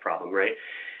this guy's problem, right?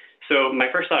 So my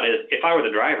first thought is, if I were the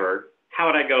driver, how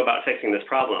would I go about fixing this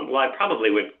problem? Well, I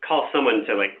probably would call someone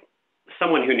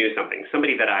someone who knew something,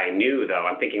 somebody that I knew, though.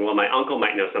 I'm thinking, well, my uncle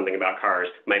might know something about cars.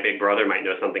 My big brother might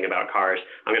know something about cars.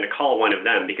 I'm going to call one of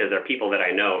them because they're people that I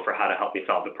know for how to help me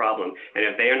solve the problem. And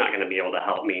if they are not going to be able to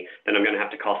help me, then I'm going to have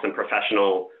to call some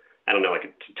professional, I don't know, to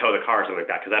tow the car or something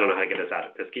like that, because I don't know how to get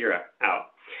this gear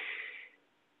out.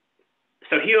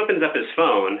 So he opens up his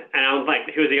phone, and I was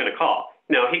like, who is he going to call?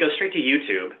 No, he goes straight to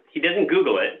YouTube. He doesn't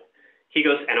Google it. He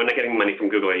goes, and I'm not getting money from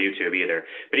Google or YouTube either,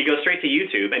 but he goes straight to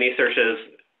YouTube and he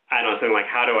searches, I don't know, something like,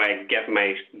 how do I get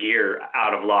my gear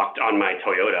out of locked on my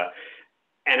Toyota?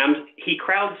 And he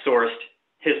crowdsourced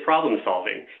his problem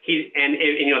solving. Then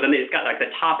he's got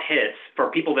the top hits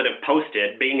for people that have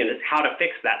posted being in how to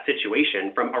fix that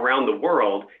situation from around the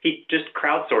world. He just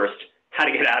crowdsourced how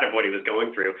to get out of what he was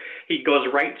going through. He goes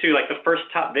right to the first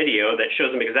top video that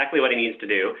shows him exactly what he needs to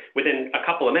do. Within a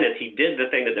couple of minutes, he did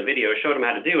the thing that the video showed him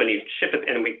how to do, and he shipped it,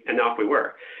 and off we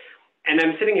were. And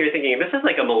I'm sitting here thinking, this is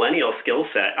a millennial skill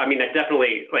set. I mean, I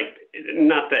definitely,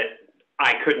 not that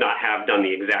I could not have done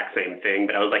the exact same thing,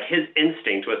 but I was his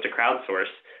instinct was to crowdsource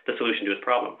the solution to his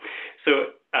problem.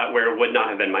 So where it would not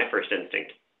have been my first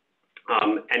instinct.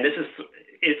 And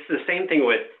it's the same thing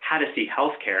with how to seek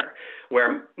healthcare,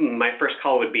 where my first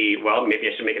call would be, well,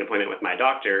 maybe I should make an appointment with my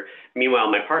doctor.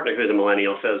 Meanwhile, my partner, who's a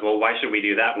millennial, says, well, why should we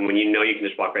do that when you know you can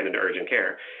just walk right into urgent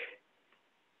care?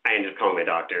 I ended up calling my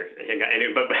doctor.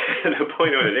 But the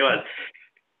point of it was,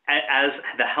 as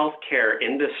the healthcare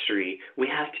industry, we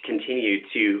have to continue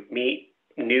to meet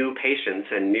new patients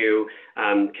and new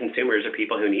consumers or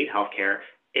people who need healthcare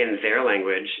in their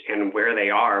language and where they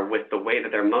are with the way that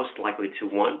they're most likely to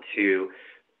want to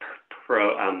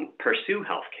pursue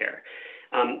healthcare.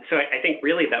 So I think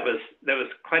really that was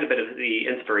quite a bit of the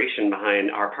inspiration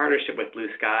behind our partnership with Blue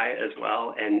Sky as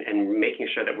well, and making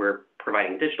sure that we're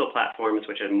providing digital platforms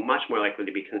which are much more likely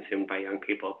to be consumed by young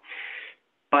people.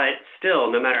 But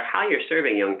still, no matter how you're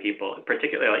serving young people,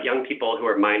 particularly like young people who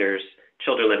are minors,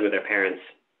 children living with their parents,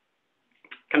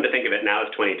 come to think of it, now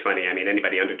it's 2020. I mean,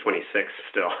 anybody under 26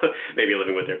 still maybe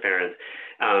living with their parents,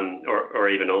 or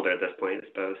even older at this point, I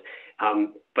suppose.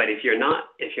 But if you're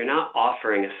not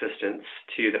offering assistance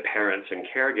to the parents and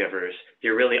caregivers,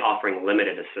 you're really offering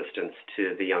limited assistance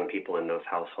to the young people in those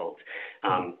households.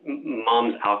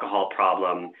 Mom's alcohol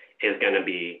problem is going to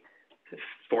be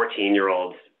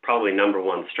 14-year-old's probably number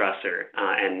one stressor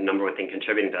and number one thing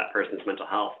contributing to that person's mental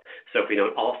health. So if we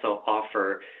don't also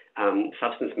offer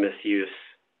substance misuse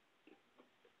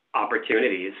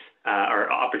opportunities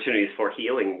or opportunities for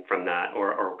healing from that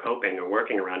or coping or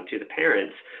working around to the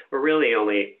parents, we're really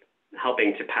only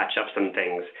helping to patch up some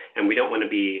things. And we don't want to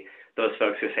be those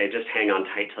folks who say, just hang on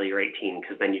tight till you're 18,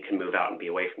 because then you can move out and be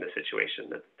away from the situation.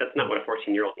 That's not what a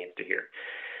 14-year-old needs to hear.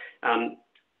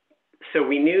 So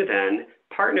we knew then,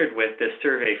 partnered with this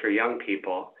survey for young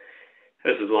people.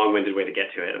 This is a long-winded way to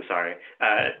get to it, I'm sorry.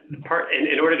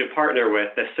 In order to partner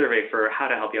with the survey for how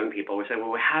to help young people, we said,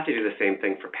 well, we have to do the same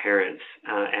thing for parents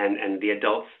and the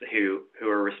adults who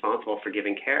are responsible for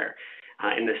giving care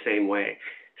in the same way.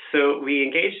 So we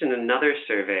engaged in another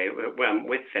survey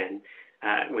with Finn,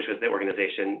 which was the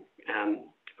organization,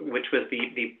 which was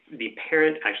the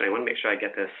parent, actually, I want to make sure I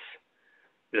get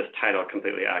this title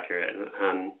completely accurate.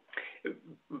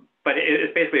 But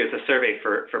it's a survey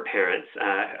for parents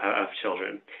of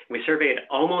children. We surveyed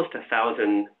almost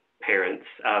 1,000 parents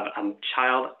of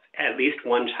at least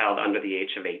one child under the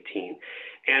age of 18.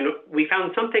 And we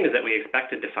found some things that we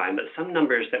expected to find, but some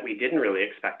numbers that we didn't really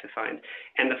expect to find.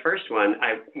 And the first one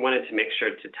I wanted to make sure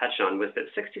to touch on was that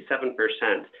 67%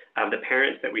 of the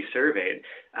parents that we surveyed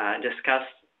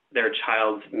discussed their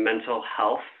child's mental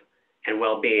health and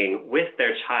well-being with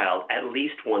their child at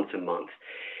least once a month.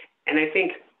 And I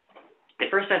think at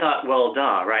first I thought, well,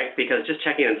 duh, right? Because just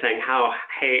checking in and saying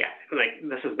hey, like,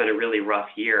 this has been a really rough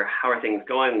year. How are things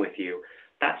going with you?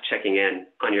 That's checking in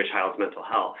on your child's mental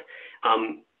health.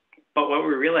 But what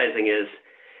we're realizing is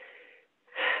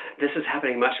this is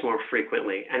happening much more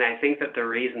frequently. And I think that the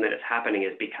reason that it's happening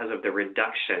is because of the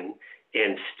reduction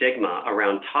in stigma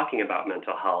around talking about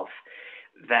mental health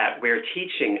that we're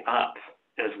teaching up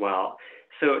as well.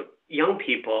 So young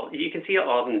people, you can see it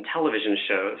all in television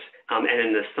shows and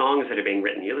in the songs that are being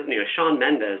written. Shawn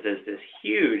Mendes is this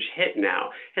huge hit now.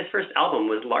 His first album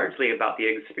was largely about the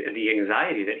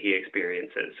anxiety that he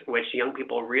experiences, which young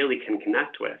people really can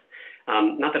connect with.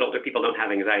 Not that older people don't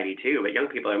have anxiety too, but young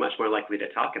people are much more likely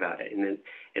to talk about it. And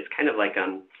it's kind of like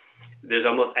there's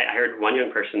almost, I heard one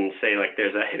young person say, like, he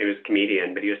was a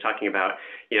comedian, but he was talking about,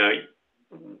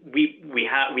 we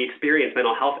experience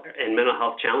mental health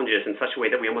challenges in such a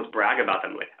way that we almost brag about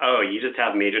them. Like, oh, you just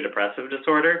have major depressive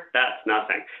disorder? That's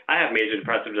nothing. I have major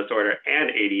depressive disorder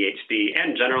and ADHD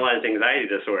and generalized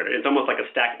anxiety disorder. It's almost like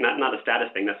not a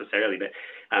status thing necessarily, but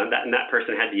that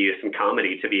person had to use some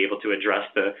comedy to be able to address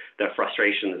the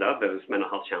frustrations of those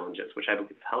mental health challenges, which I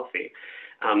believe is healthy.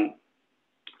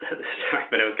 Sorry,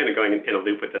 but I was kind of going in a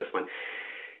loop with this one.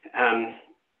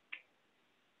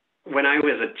 When I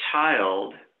was a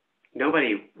child,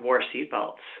 nobody wore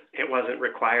seatbelts. It wasn't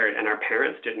required, and our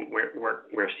parents didn't wear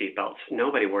seatbelts.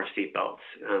 Nobody wore seatbelts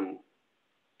in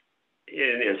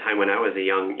a time when I was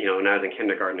when I was in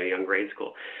kindergarten or young grade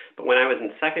school. But when I was in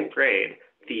second grade,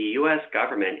 the U.S.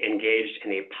 government engaged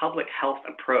in a public health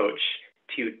approach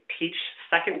to teach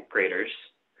second graders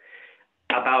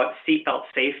about seatbelt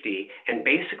safety and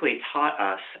basically taught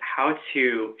us how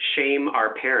to shame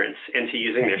our parents into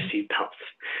using their seatbelts.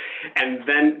 And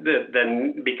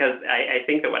then because I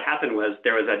think that what happened was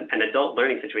there was an adult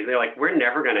learning situation. They're like, we're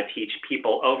never going to teach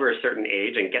people over a certain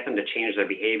age and get them to change their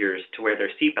behaviors to wear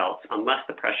their seatbelts unless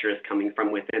the pressure is coming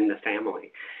from within the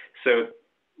family. So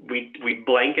we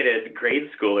blanketed grade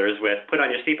schoolers with put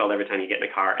on your seatbelt every time you get in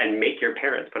a car and make your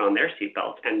parents put on their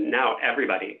seatbelts. And now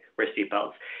everybody wears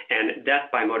seatbelts. And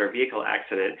death by motor vehicle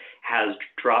accident has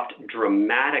dropped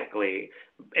dramatically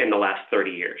in the last 30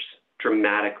 years.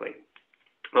 dramatically.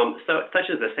 So such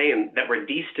is the saying that we're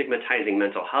destigmatizing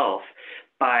mental health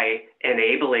by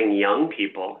enabling young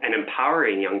people and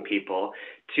empowering young people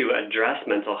to address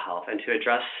mental health and to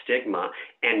address stigma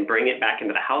and bring it back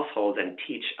into the household and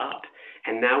teach up.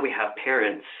 And now we have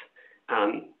parents,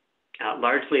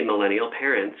 largely millennial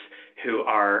parents, who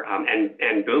are,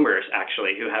 and boomers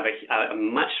actually, who have a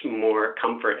much more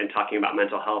comfort in talking about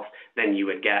mental health than you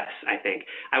would guess, I think.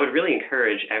 I would really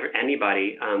encourage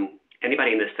anybody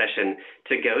in this session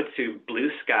to go to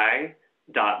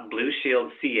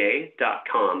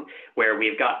bluesky.blueshieldca.com, where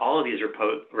we've got all of these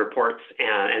reports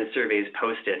and surveys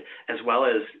posted, as well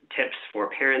as tips for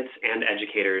parents and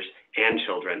educators and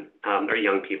children, or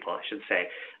young people, I should say.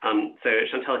 So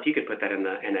Chantal, if you could put that in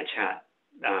the chat,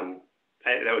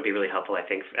 that would be really helpful, I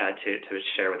think, to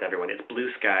share with everyone. It's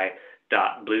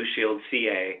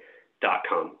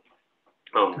bluesky.blueshieldca.com.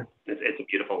 It's a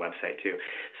beautiful website too.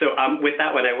 So with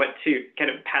that one, I want to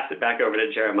kind of pass it back over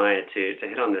to Jeremiah to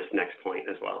hit on this next point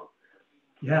as well.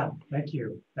 Yeah, thank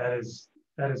you. That is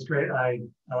great. I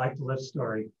like the lift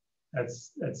story.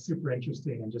 That's super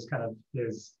interesting, and just kind of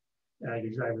his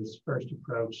your driver's first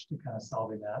approach to kind of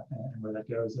solving that and where that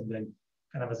goes, and then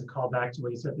kind of as a callback to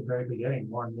what you said at the very beginning,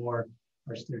 more and more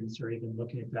our students are even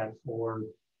looking at that for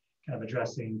kind of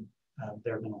addressing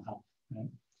their mental health. Right?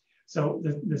 So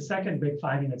the second big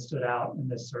finding that stood out in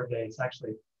this survey, it's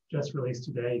actually just released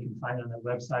today. You can find it on the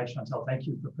website. Chantal, thank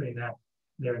you for putting that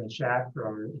there in the chat for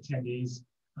our attendees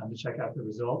to check out the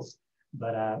results.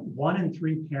 But 1 in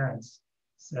 3 parents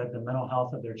said the mental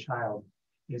health of their child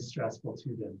is stressful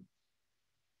to them.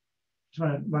 Just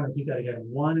want to repeat that again.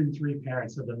 1 in 3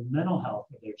 parents said the mental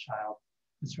health of their child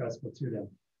is stressful to them.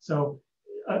 So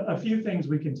a few things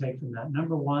we can take from that.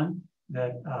 Number one,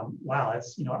 that wow,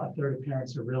 it's a third of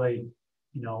parents are really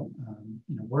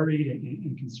worried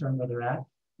and concerned where they're at.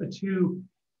 But 2,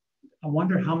 I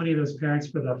wonder how many of those parents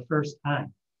for the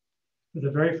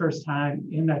very first time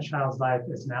in that child's life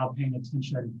is now paying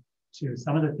attention to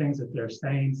some of the things that they're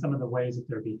saying, some of the ways that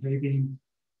they're behaving.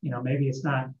 Maybe it's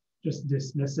not just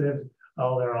dismissive.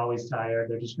 Oh, they're always tired,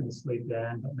 they're just going to sleep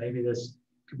in. But maybe this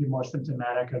could be more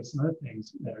symptomatic of some other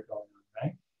things that are going on,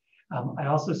 right? I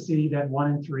also see that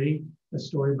 1 in 3, the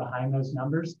story behind those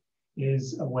numbers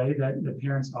is a way that the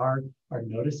parents are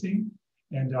noticing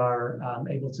and are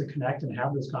able to connect and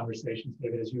have those conversations,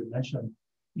 David, as you mentioned,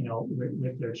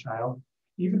 with their child,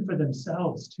 even for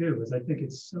themselves too, as I think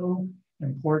it's so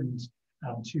important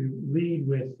to lead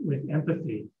with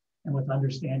empathy and with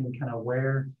understanding kind of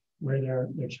where their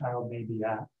child may be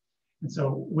at. And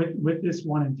so with this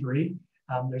 1 in 3,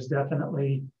 there's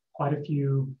definitely quite a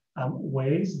few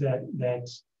ways that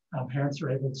parents are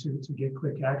able to get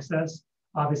quick access.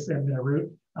 Obviously, I'm going to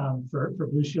root for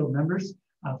Blue Shield members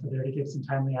for there to get some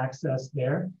timely access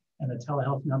there, and the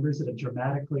telehealth numbers that have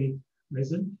dramatically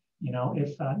risen.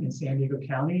 If in San Diego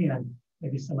County, and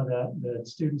maybe some of the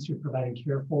students you're providing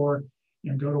care for,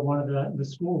 go to one of the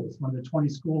schools, one of the 20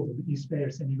 schools in the East Bay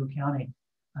or San Diego County,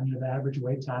 the average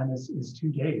wait time is 2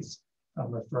 days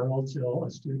from referral till a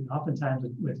student. Oftentimes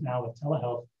with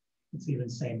telehealth, it's even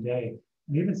same day,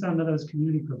 and even some of those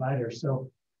community providers. So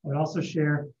I would also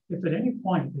share, if at any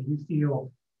point that you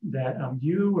feel that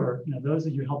you or those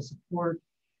that you help support,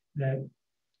 that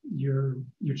your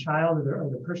child or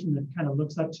the person that kind of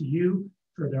looks up to you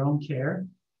for their own care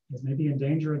is maybe in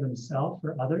danger of themselves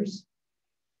or others,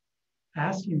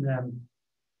 asking them,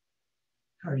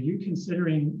 are you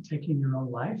considering taking your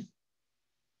own life?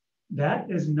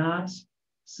 That is not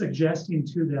suggesting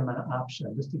to them an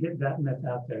option, just to get that myth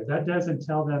out there. That doesn't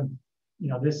tell them,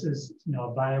 this is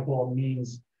a viable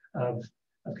means of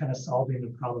kind of solving the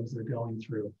problems they're going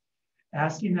through.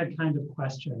 Asking that kind of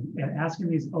question and asking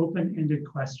these open-ended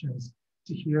questions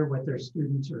to hear what their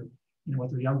students or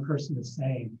what their young person is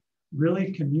saying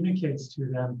really communicates to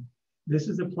them, this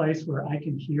is a place where I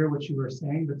can hear what you are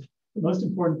saying, but the most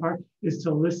important part is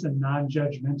to listen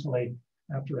non-judgmentally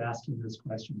after asking those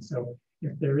questions. So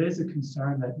if there is a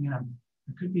concern that, there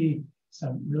could be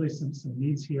some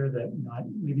needs here that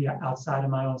maybe outside of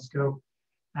my own scope,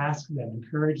 ask them,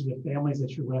 encourage the families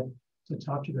that you're with to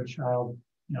talk to their child.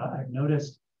 I've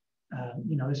noticed,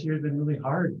 this year has been really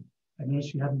hard. I've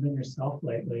noticed you haven't been yourself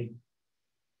lately.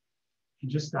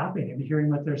 And just stopping and hearing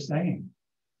what they're saying,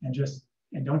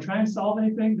 and don't try and solve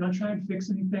anything. Don't try and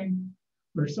fix anything.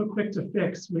 We're so quick to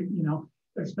fix.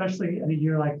 Especially in a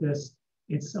year like this,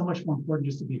 it's so much more important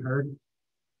just to be heard,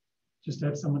 just to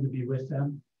have someone to be with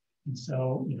them. And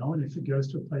so, and if it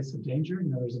goes to a place of danger,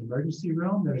 there's an emergency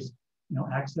room, there's,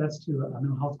 access to a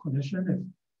mental health clinician if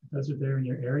those are there in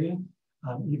your area.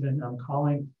 Even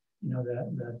calling,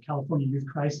 the California Youth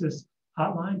Crisis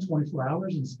hotline, 24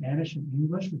 hours in Spanish and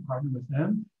English. We partner with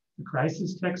them. The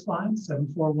crisis text line,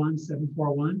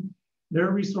 741-741. There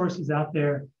are resources out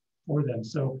there for them.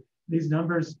 So these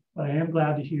numbers, what I am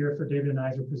glad to hear for David and I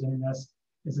as we're presenting us,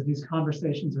 is that these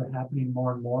conversations are happening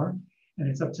more and more. And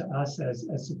it's up to us as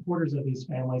supporters of these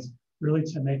families really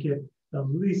to make it the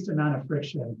least amount of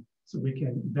friction so we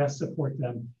can best support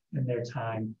them in their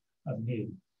time of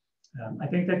need. I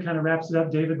think that kind of wraps it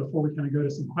up, David, before we kind of go to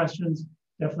some questions.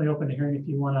 Definitely open to hearing if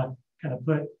you want to kind of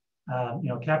put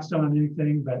capstone on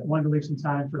anything, but wanted to leave some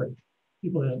time for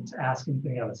people to ask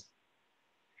anything else.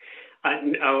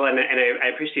 And I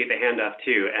appreciate the handoff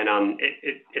too. And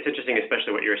it's interesting,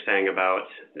 especially what you were saying about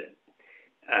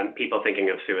people thinking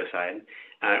of suicide.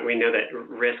 We know that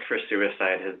risk for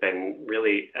suicide has been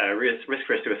really, risk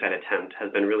for a suicide attempt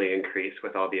has been really increased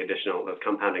with all the those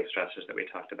compounding stressors that we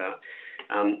talked about.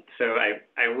 So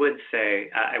I would say,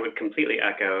 I would completely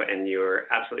echo, and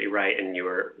you're absolutely right, and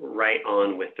you're right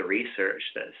on with the research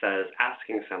that says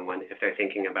asking someone if they're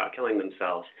thinking about killing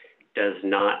themselves does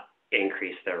not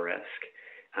increase their risk.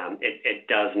 It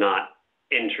does not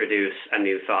introduce a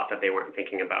new thought that they weren't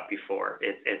thinking about before.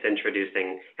 It's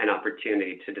introducing an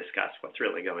opportunity to discuss what's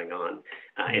really going on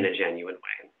in a genuine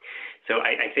way. So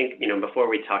I think, before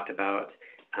we talked about,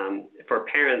 for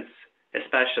parents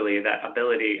especially, that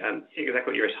ability,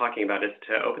 exactly what you were talking about, is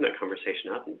to open that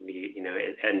conversation up and be,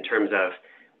 in terms of,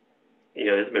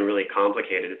 it's been really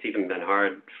complicated. It's even been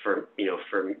hard for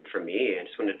me. I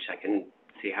just wanted to check in,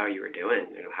 see how you were doing.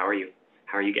 How are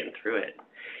you getting through it?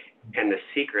 And the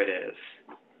secret is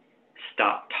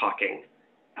stop talking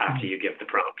after you give the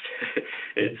prompt.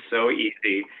 It's so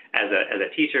easy as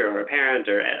a teacher or a parent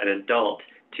or an adult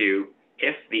to,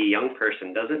 if the young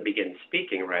person doesn't begin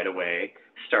speaking right away,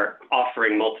 start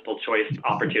offering multiple choice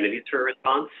opportunities for a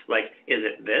response. Like, is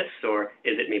it this, or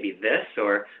is it maybe this,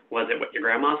 or was it what your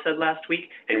grandma said last week?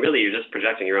 And really, you're just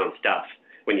projecting your own stuff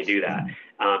when you do that.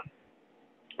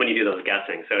 When you do those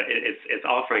guessing. So it's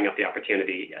offering up the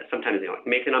opportunity. Sometimes,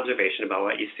 make an observation about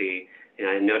what you see.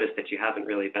 I noticed that you haven't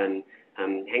really been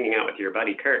hanging out with your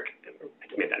buddy, Kirk. I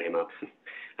just made that name up.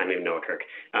 I don't even know a Kirk.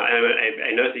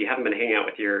 I noticed that you haven't been hanging out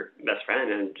with your best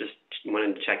friend, and just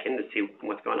wanted to check in to see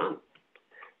what's going on,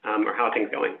 or how are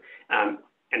things going,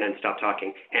 and then stop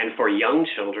talking. And for young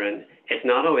children, it's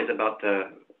not always about the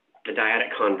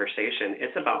dyadic conversation.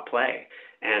 It's about play,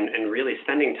 and really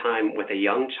spending time with a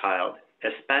young child,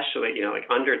 especially, like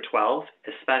under 12,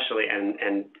 especially,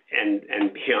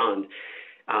 and beyond,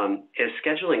 is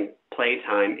scheduling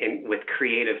playtime with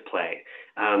creative play.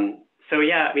 So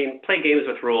yeah, play games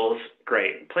with rules,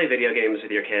 great. Play video games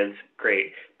with your kids,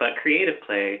 great. But creative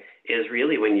play is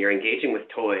really when you're engaging with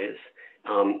toys,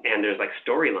 and there's like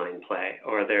storyline play,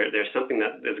 or there's something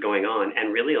that is going on,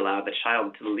 and really allow the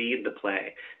child to lead the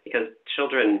play, because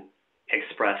children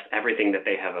express everything that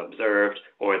they have observed,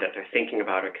 or that they're thinking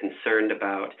about or concerned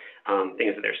about,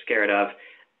 things that they're scared of.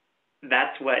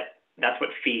 That's what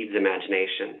feeds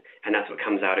imagination, and that's what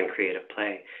comes out in creative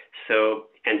play. So,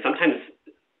 and sometimes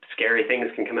scary things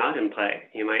can come out in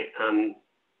play. You might,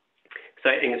 so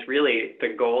I think it's really,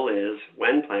 the goal is,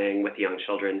 when playing with young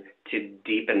children, to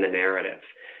deepen the narrative.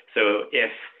 So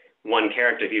if one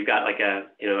character, if you've got like a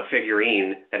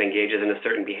figurine that engages in a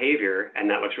certain behavior, and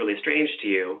that looks really strange to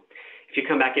you, if you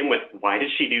come back in with, why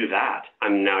did she do that?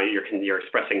 Now you're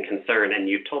expressing concern, and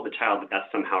you've told the child that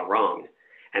that's somehow wrong,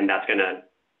 and that's going to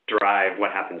drive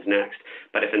what happens next.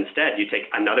 But if instead you take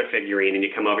another figurine and you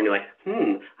come over and you're like,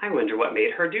 I wonder what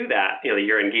made her do that.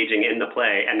 You're engaging in the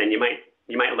play, and then you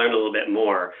might learn a little bit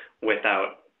more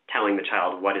without telling the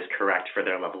child what is correct for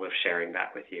their level of sharing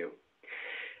that with you.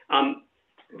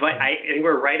 But I think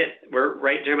we're right,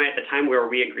 Jeremiah, at the time where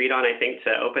we agreed on, I think,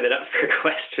 to open it up for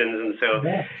questions. And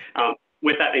so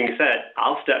with that being said,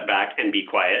 I'll step back and be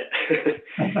quiet.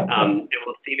 And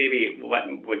we'll see maybe what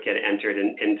would get entered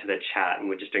into the chat, and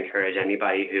would just encourage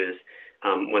anybody who's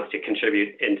wants to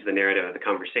contribute into the narrative of the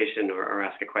conversation, or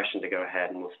ask a question, to go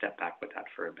ahead, and we'll step back with that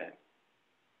for a bit.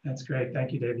 That's great.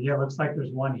 Thank you, David. Yeah, it looks like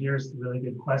there's one here. It's a really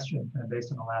good question, kind of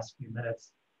based on the last few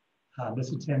minutes.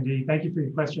 This attendee, thank you for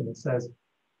your question. It says,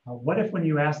 what if when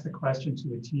you ask the question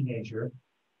to a teenager,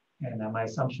 and my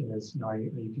assumption is, are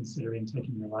you considering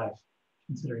taking your life,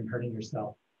 considering hurting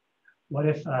yourself? What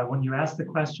if when you ask the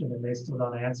question and they still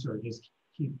don't answer, just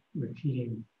keep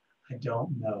repeating, I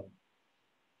don't know?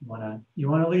 You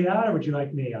wanna lead out, or would you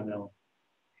like me on that one?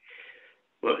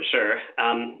 Well, sure.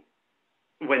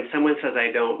 When someone says,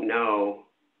 I don't know,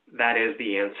 that is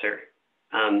the answer.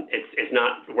 It's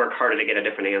not work harder to get a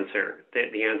different answer.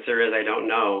 The answer is, I don't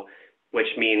know, which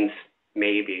means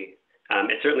maybe.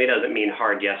 It certainly doesn't mean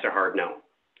hard yes or hard no.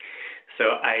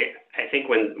 So I think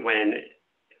when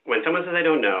someone says I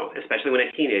don't know, especially when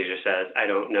a teenager says I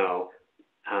don't know,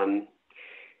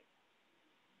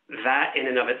 that in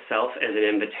and of itself is an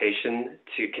invitation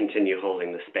to continue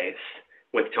holding the space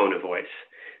with tone of voice.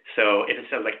 So if it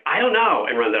sounds like I don't know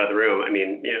and runs out of the room, I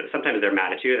mean, sometimes they're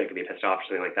mad at you, they could be pissed off or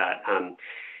something like that.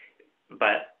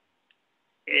 But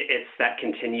it's that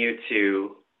continue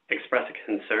to express a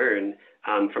concern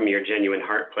from your genuine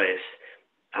heart place,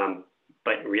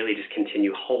 but really just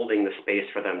continue holding the space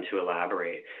for them to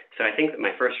elaborate. So I think that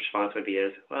my first response would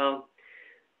be well,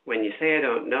 when you say I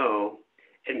don't know,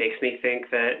 it makes me think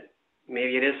that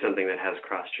maybe it is something that has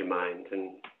crossed your mind.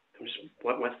 And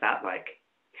what's that like?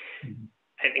 Mm-hmm.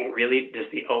 I think really just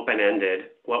the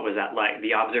open-ended, what was that like?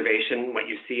 The observation, what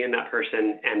you see in that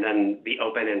person, and then the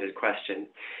open-ended question.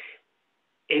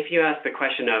 If you ask the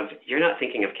question of, you're not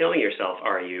thinking of killing yourself,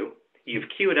 are you? You've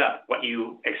queued up what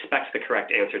you expect the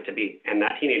correct answer to be. And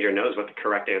that teenager knows what the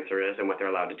correct answer is and what they're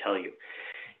allowed to tell you,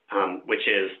 which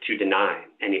is to deny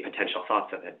any potential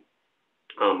thoughts of it.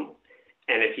 And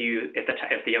if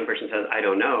the young person says, I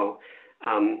don't know,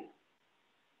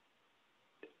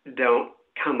 don't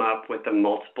come up with the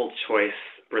multiple choice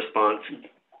responses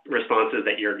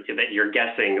that you're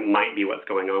guessing might be what's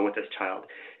going on with this child.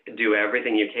 Do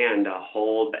everything you can to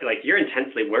hold, like you're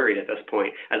intensely worried at this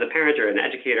point. As a parent or an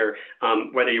educator,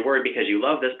 whether you're worried because you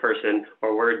love this person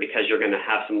or worried because you're going to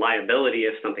have some liability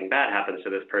if something bad happens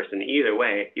to this person, either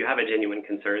way, you have a genuine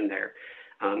concern there.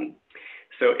 I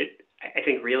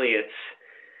think really it's,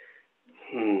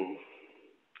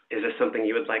 is this something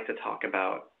you would like to talk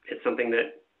about? It's something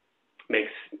that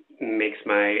makes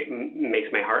my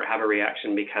heart have a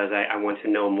reaction because I want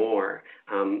to know more.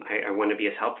 I want to be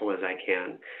as helpful as I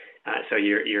can. So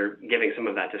you're giving some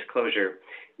of that disclosure.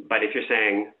 But if you're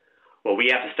saying, well, we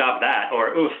have to stop that,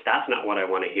 or oof, that's not what I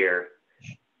want to hear,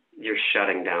 you're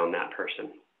shutting down that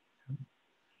person.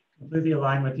 Completely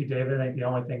aligned with you, David. I think the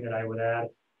only thing that I would add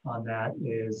on that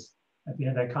is at the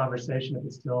end of that conversation, if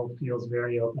it still feels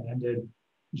very open-ended,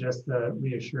 just the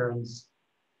reassurance,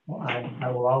 well,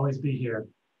 I will always be here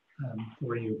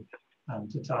for you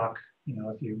to talk,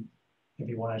 if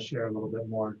you want to share a little bit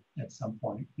more at some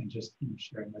point, and just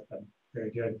sharing with them. Very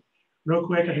good. Real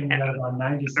quick, I think we got about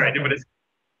 90 seconds.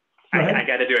 I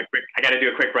got to do a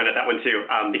quick run at that one too,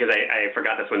 because I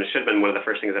forgot this one. It should have been one of the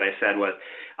first things that I said was,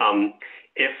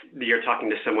 if you're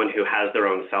talking to someone who has their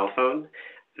own cell phone,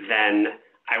 then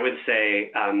I would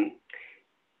say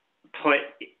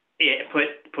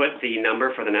put the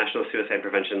number for the National Suicide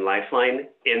Prevention Lifeline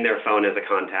in their phone as a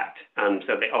contact.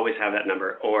 So they always have that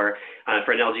number. Or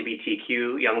for an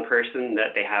LGBTQ young person,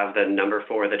 that they have the number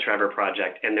for the Trevor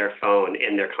Project in their phone,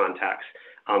 in their contacts.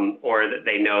 Or that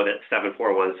they know that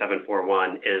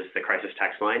 741-741 is the crisis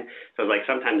text line. So like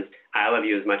sometimes I love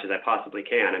you as much as I possibly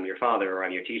can. I'm your father or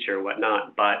I'm your teacher or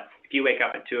whatnot. But if you wake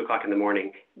up at 2 o'clock in the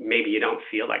morning, maybe you don't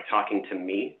feel like talking to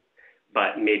me,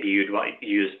 but maybe you'd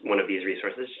use one of these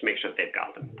resources to make sure that they've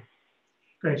got them.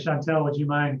 Great. Chantel, would you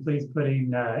mind please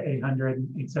putting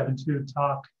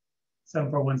 800-872-TALK,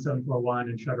 741-741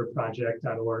 and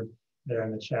trevorproject.org there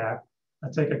in the chat.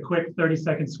 I'll take a quick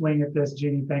 30-second swing at this.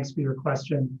 Jeannie, thanks for your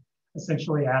question.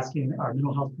 Essentially asking our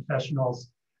mental health professionals,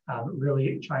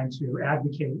 really trying to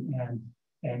advocate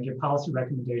and give policy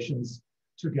recommendations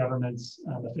to governments,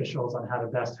 officials on how to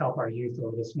best help our youth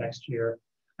over this next year.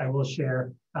 I will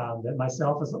share that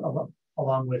myself,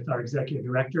 along with our executive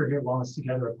director here at Wellness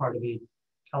Together, are part of the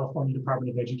California Department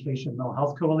of Education Mental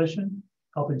Health Coalition,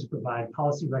 helping to provide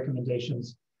policy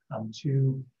recommendations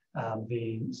to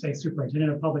the state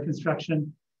superintendent of public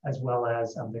instruction, as well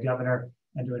as the governor,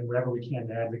 and doing whatever we can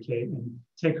to advocate and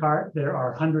take heart. There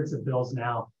are hundreds of bills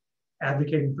now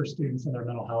advocating for students and their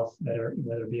mental health that are,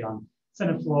 whether it be on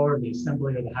Senate floor, the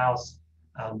Assembly, or the House,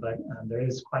 but there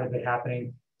is quite a bit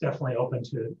happening. Definitely open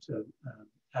to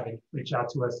having reach out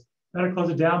to us. Better close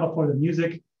it down before the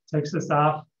music takes us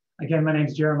off. Again, my name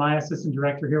is Jeremiah, Assistant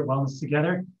Director here at Wellness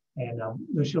Together, and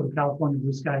Blue Shield of California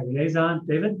Blue Sky Liaison.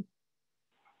 David?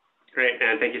 Great,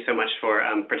 and thank you so much for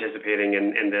participating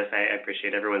in this. I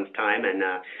appreciate everyone's time and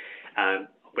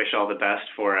wish all the best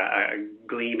for a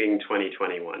gleaming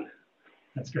 2021.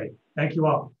 That's great. Thank you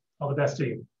all. All the best to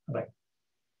you. Bye-bye.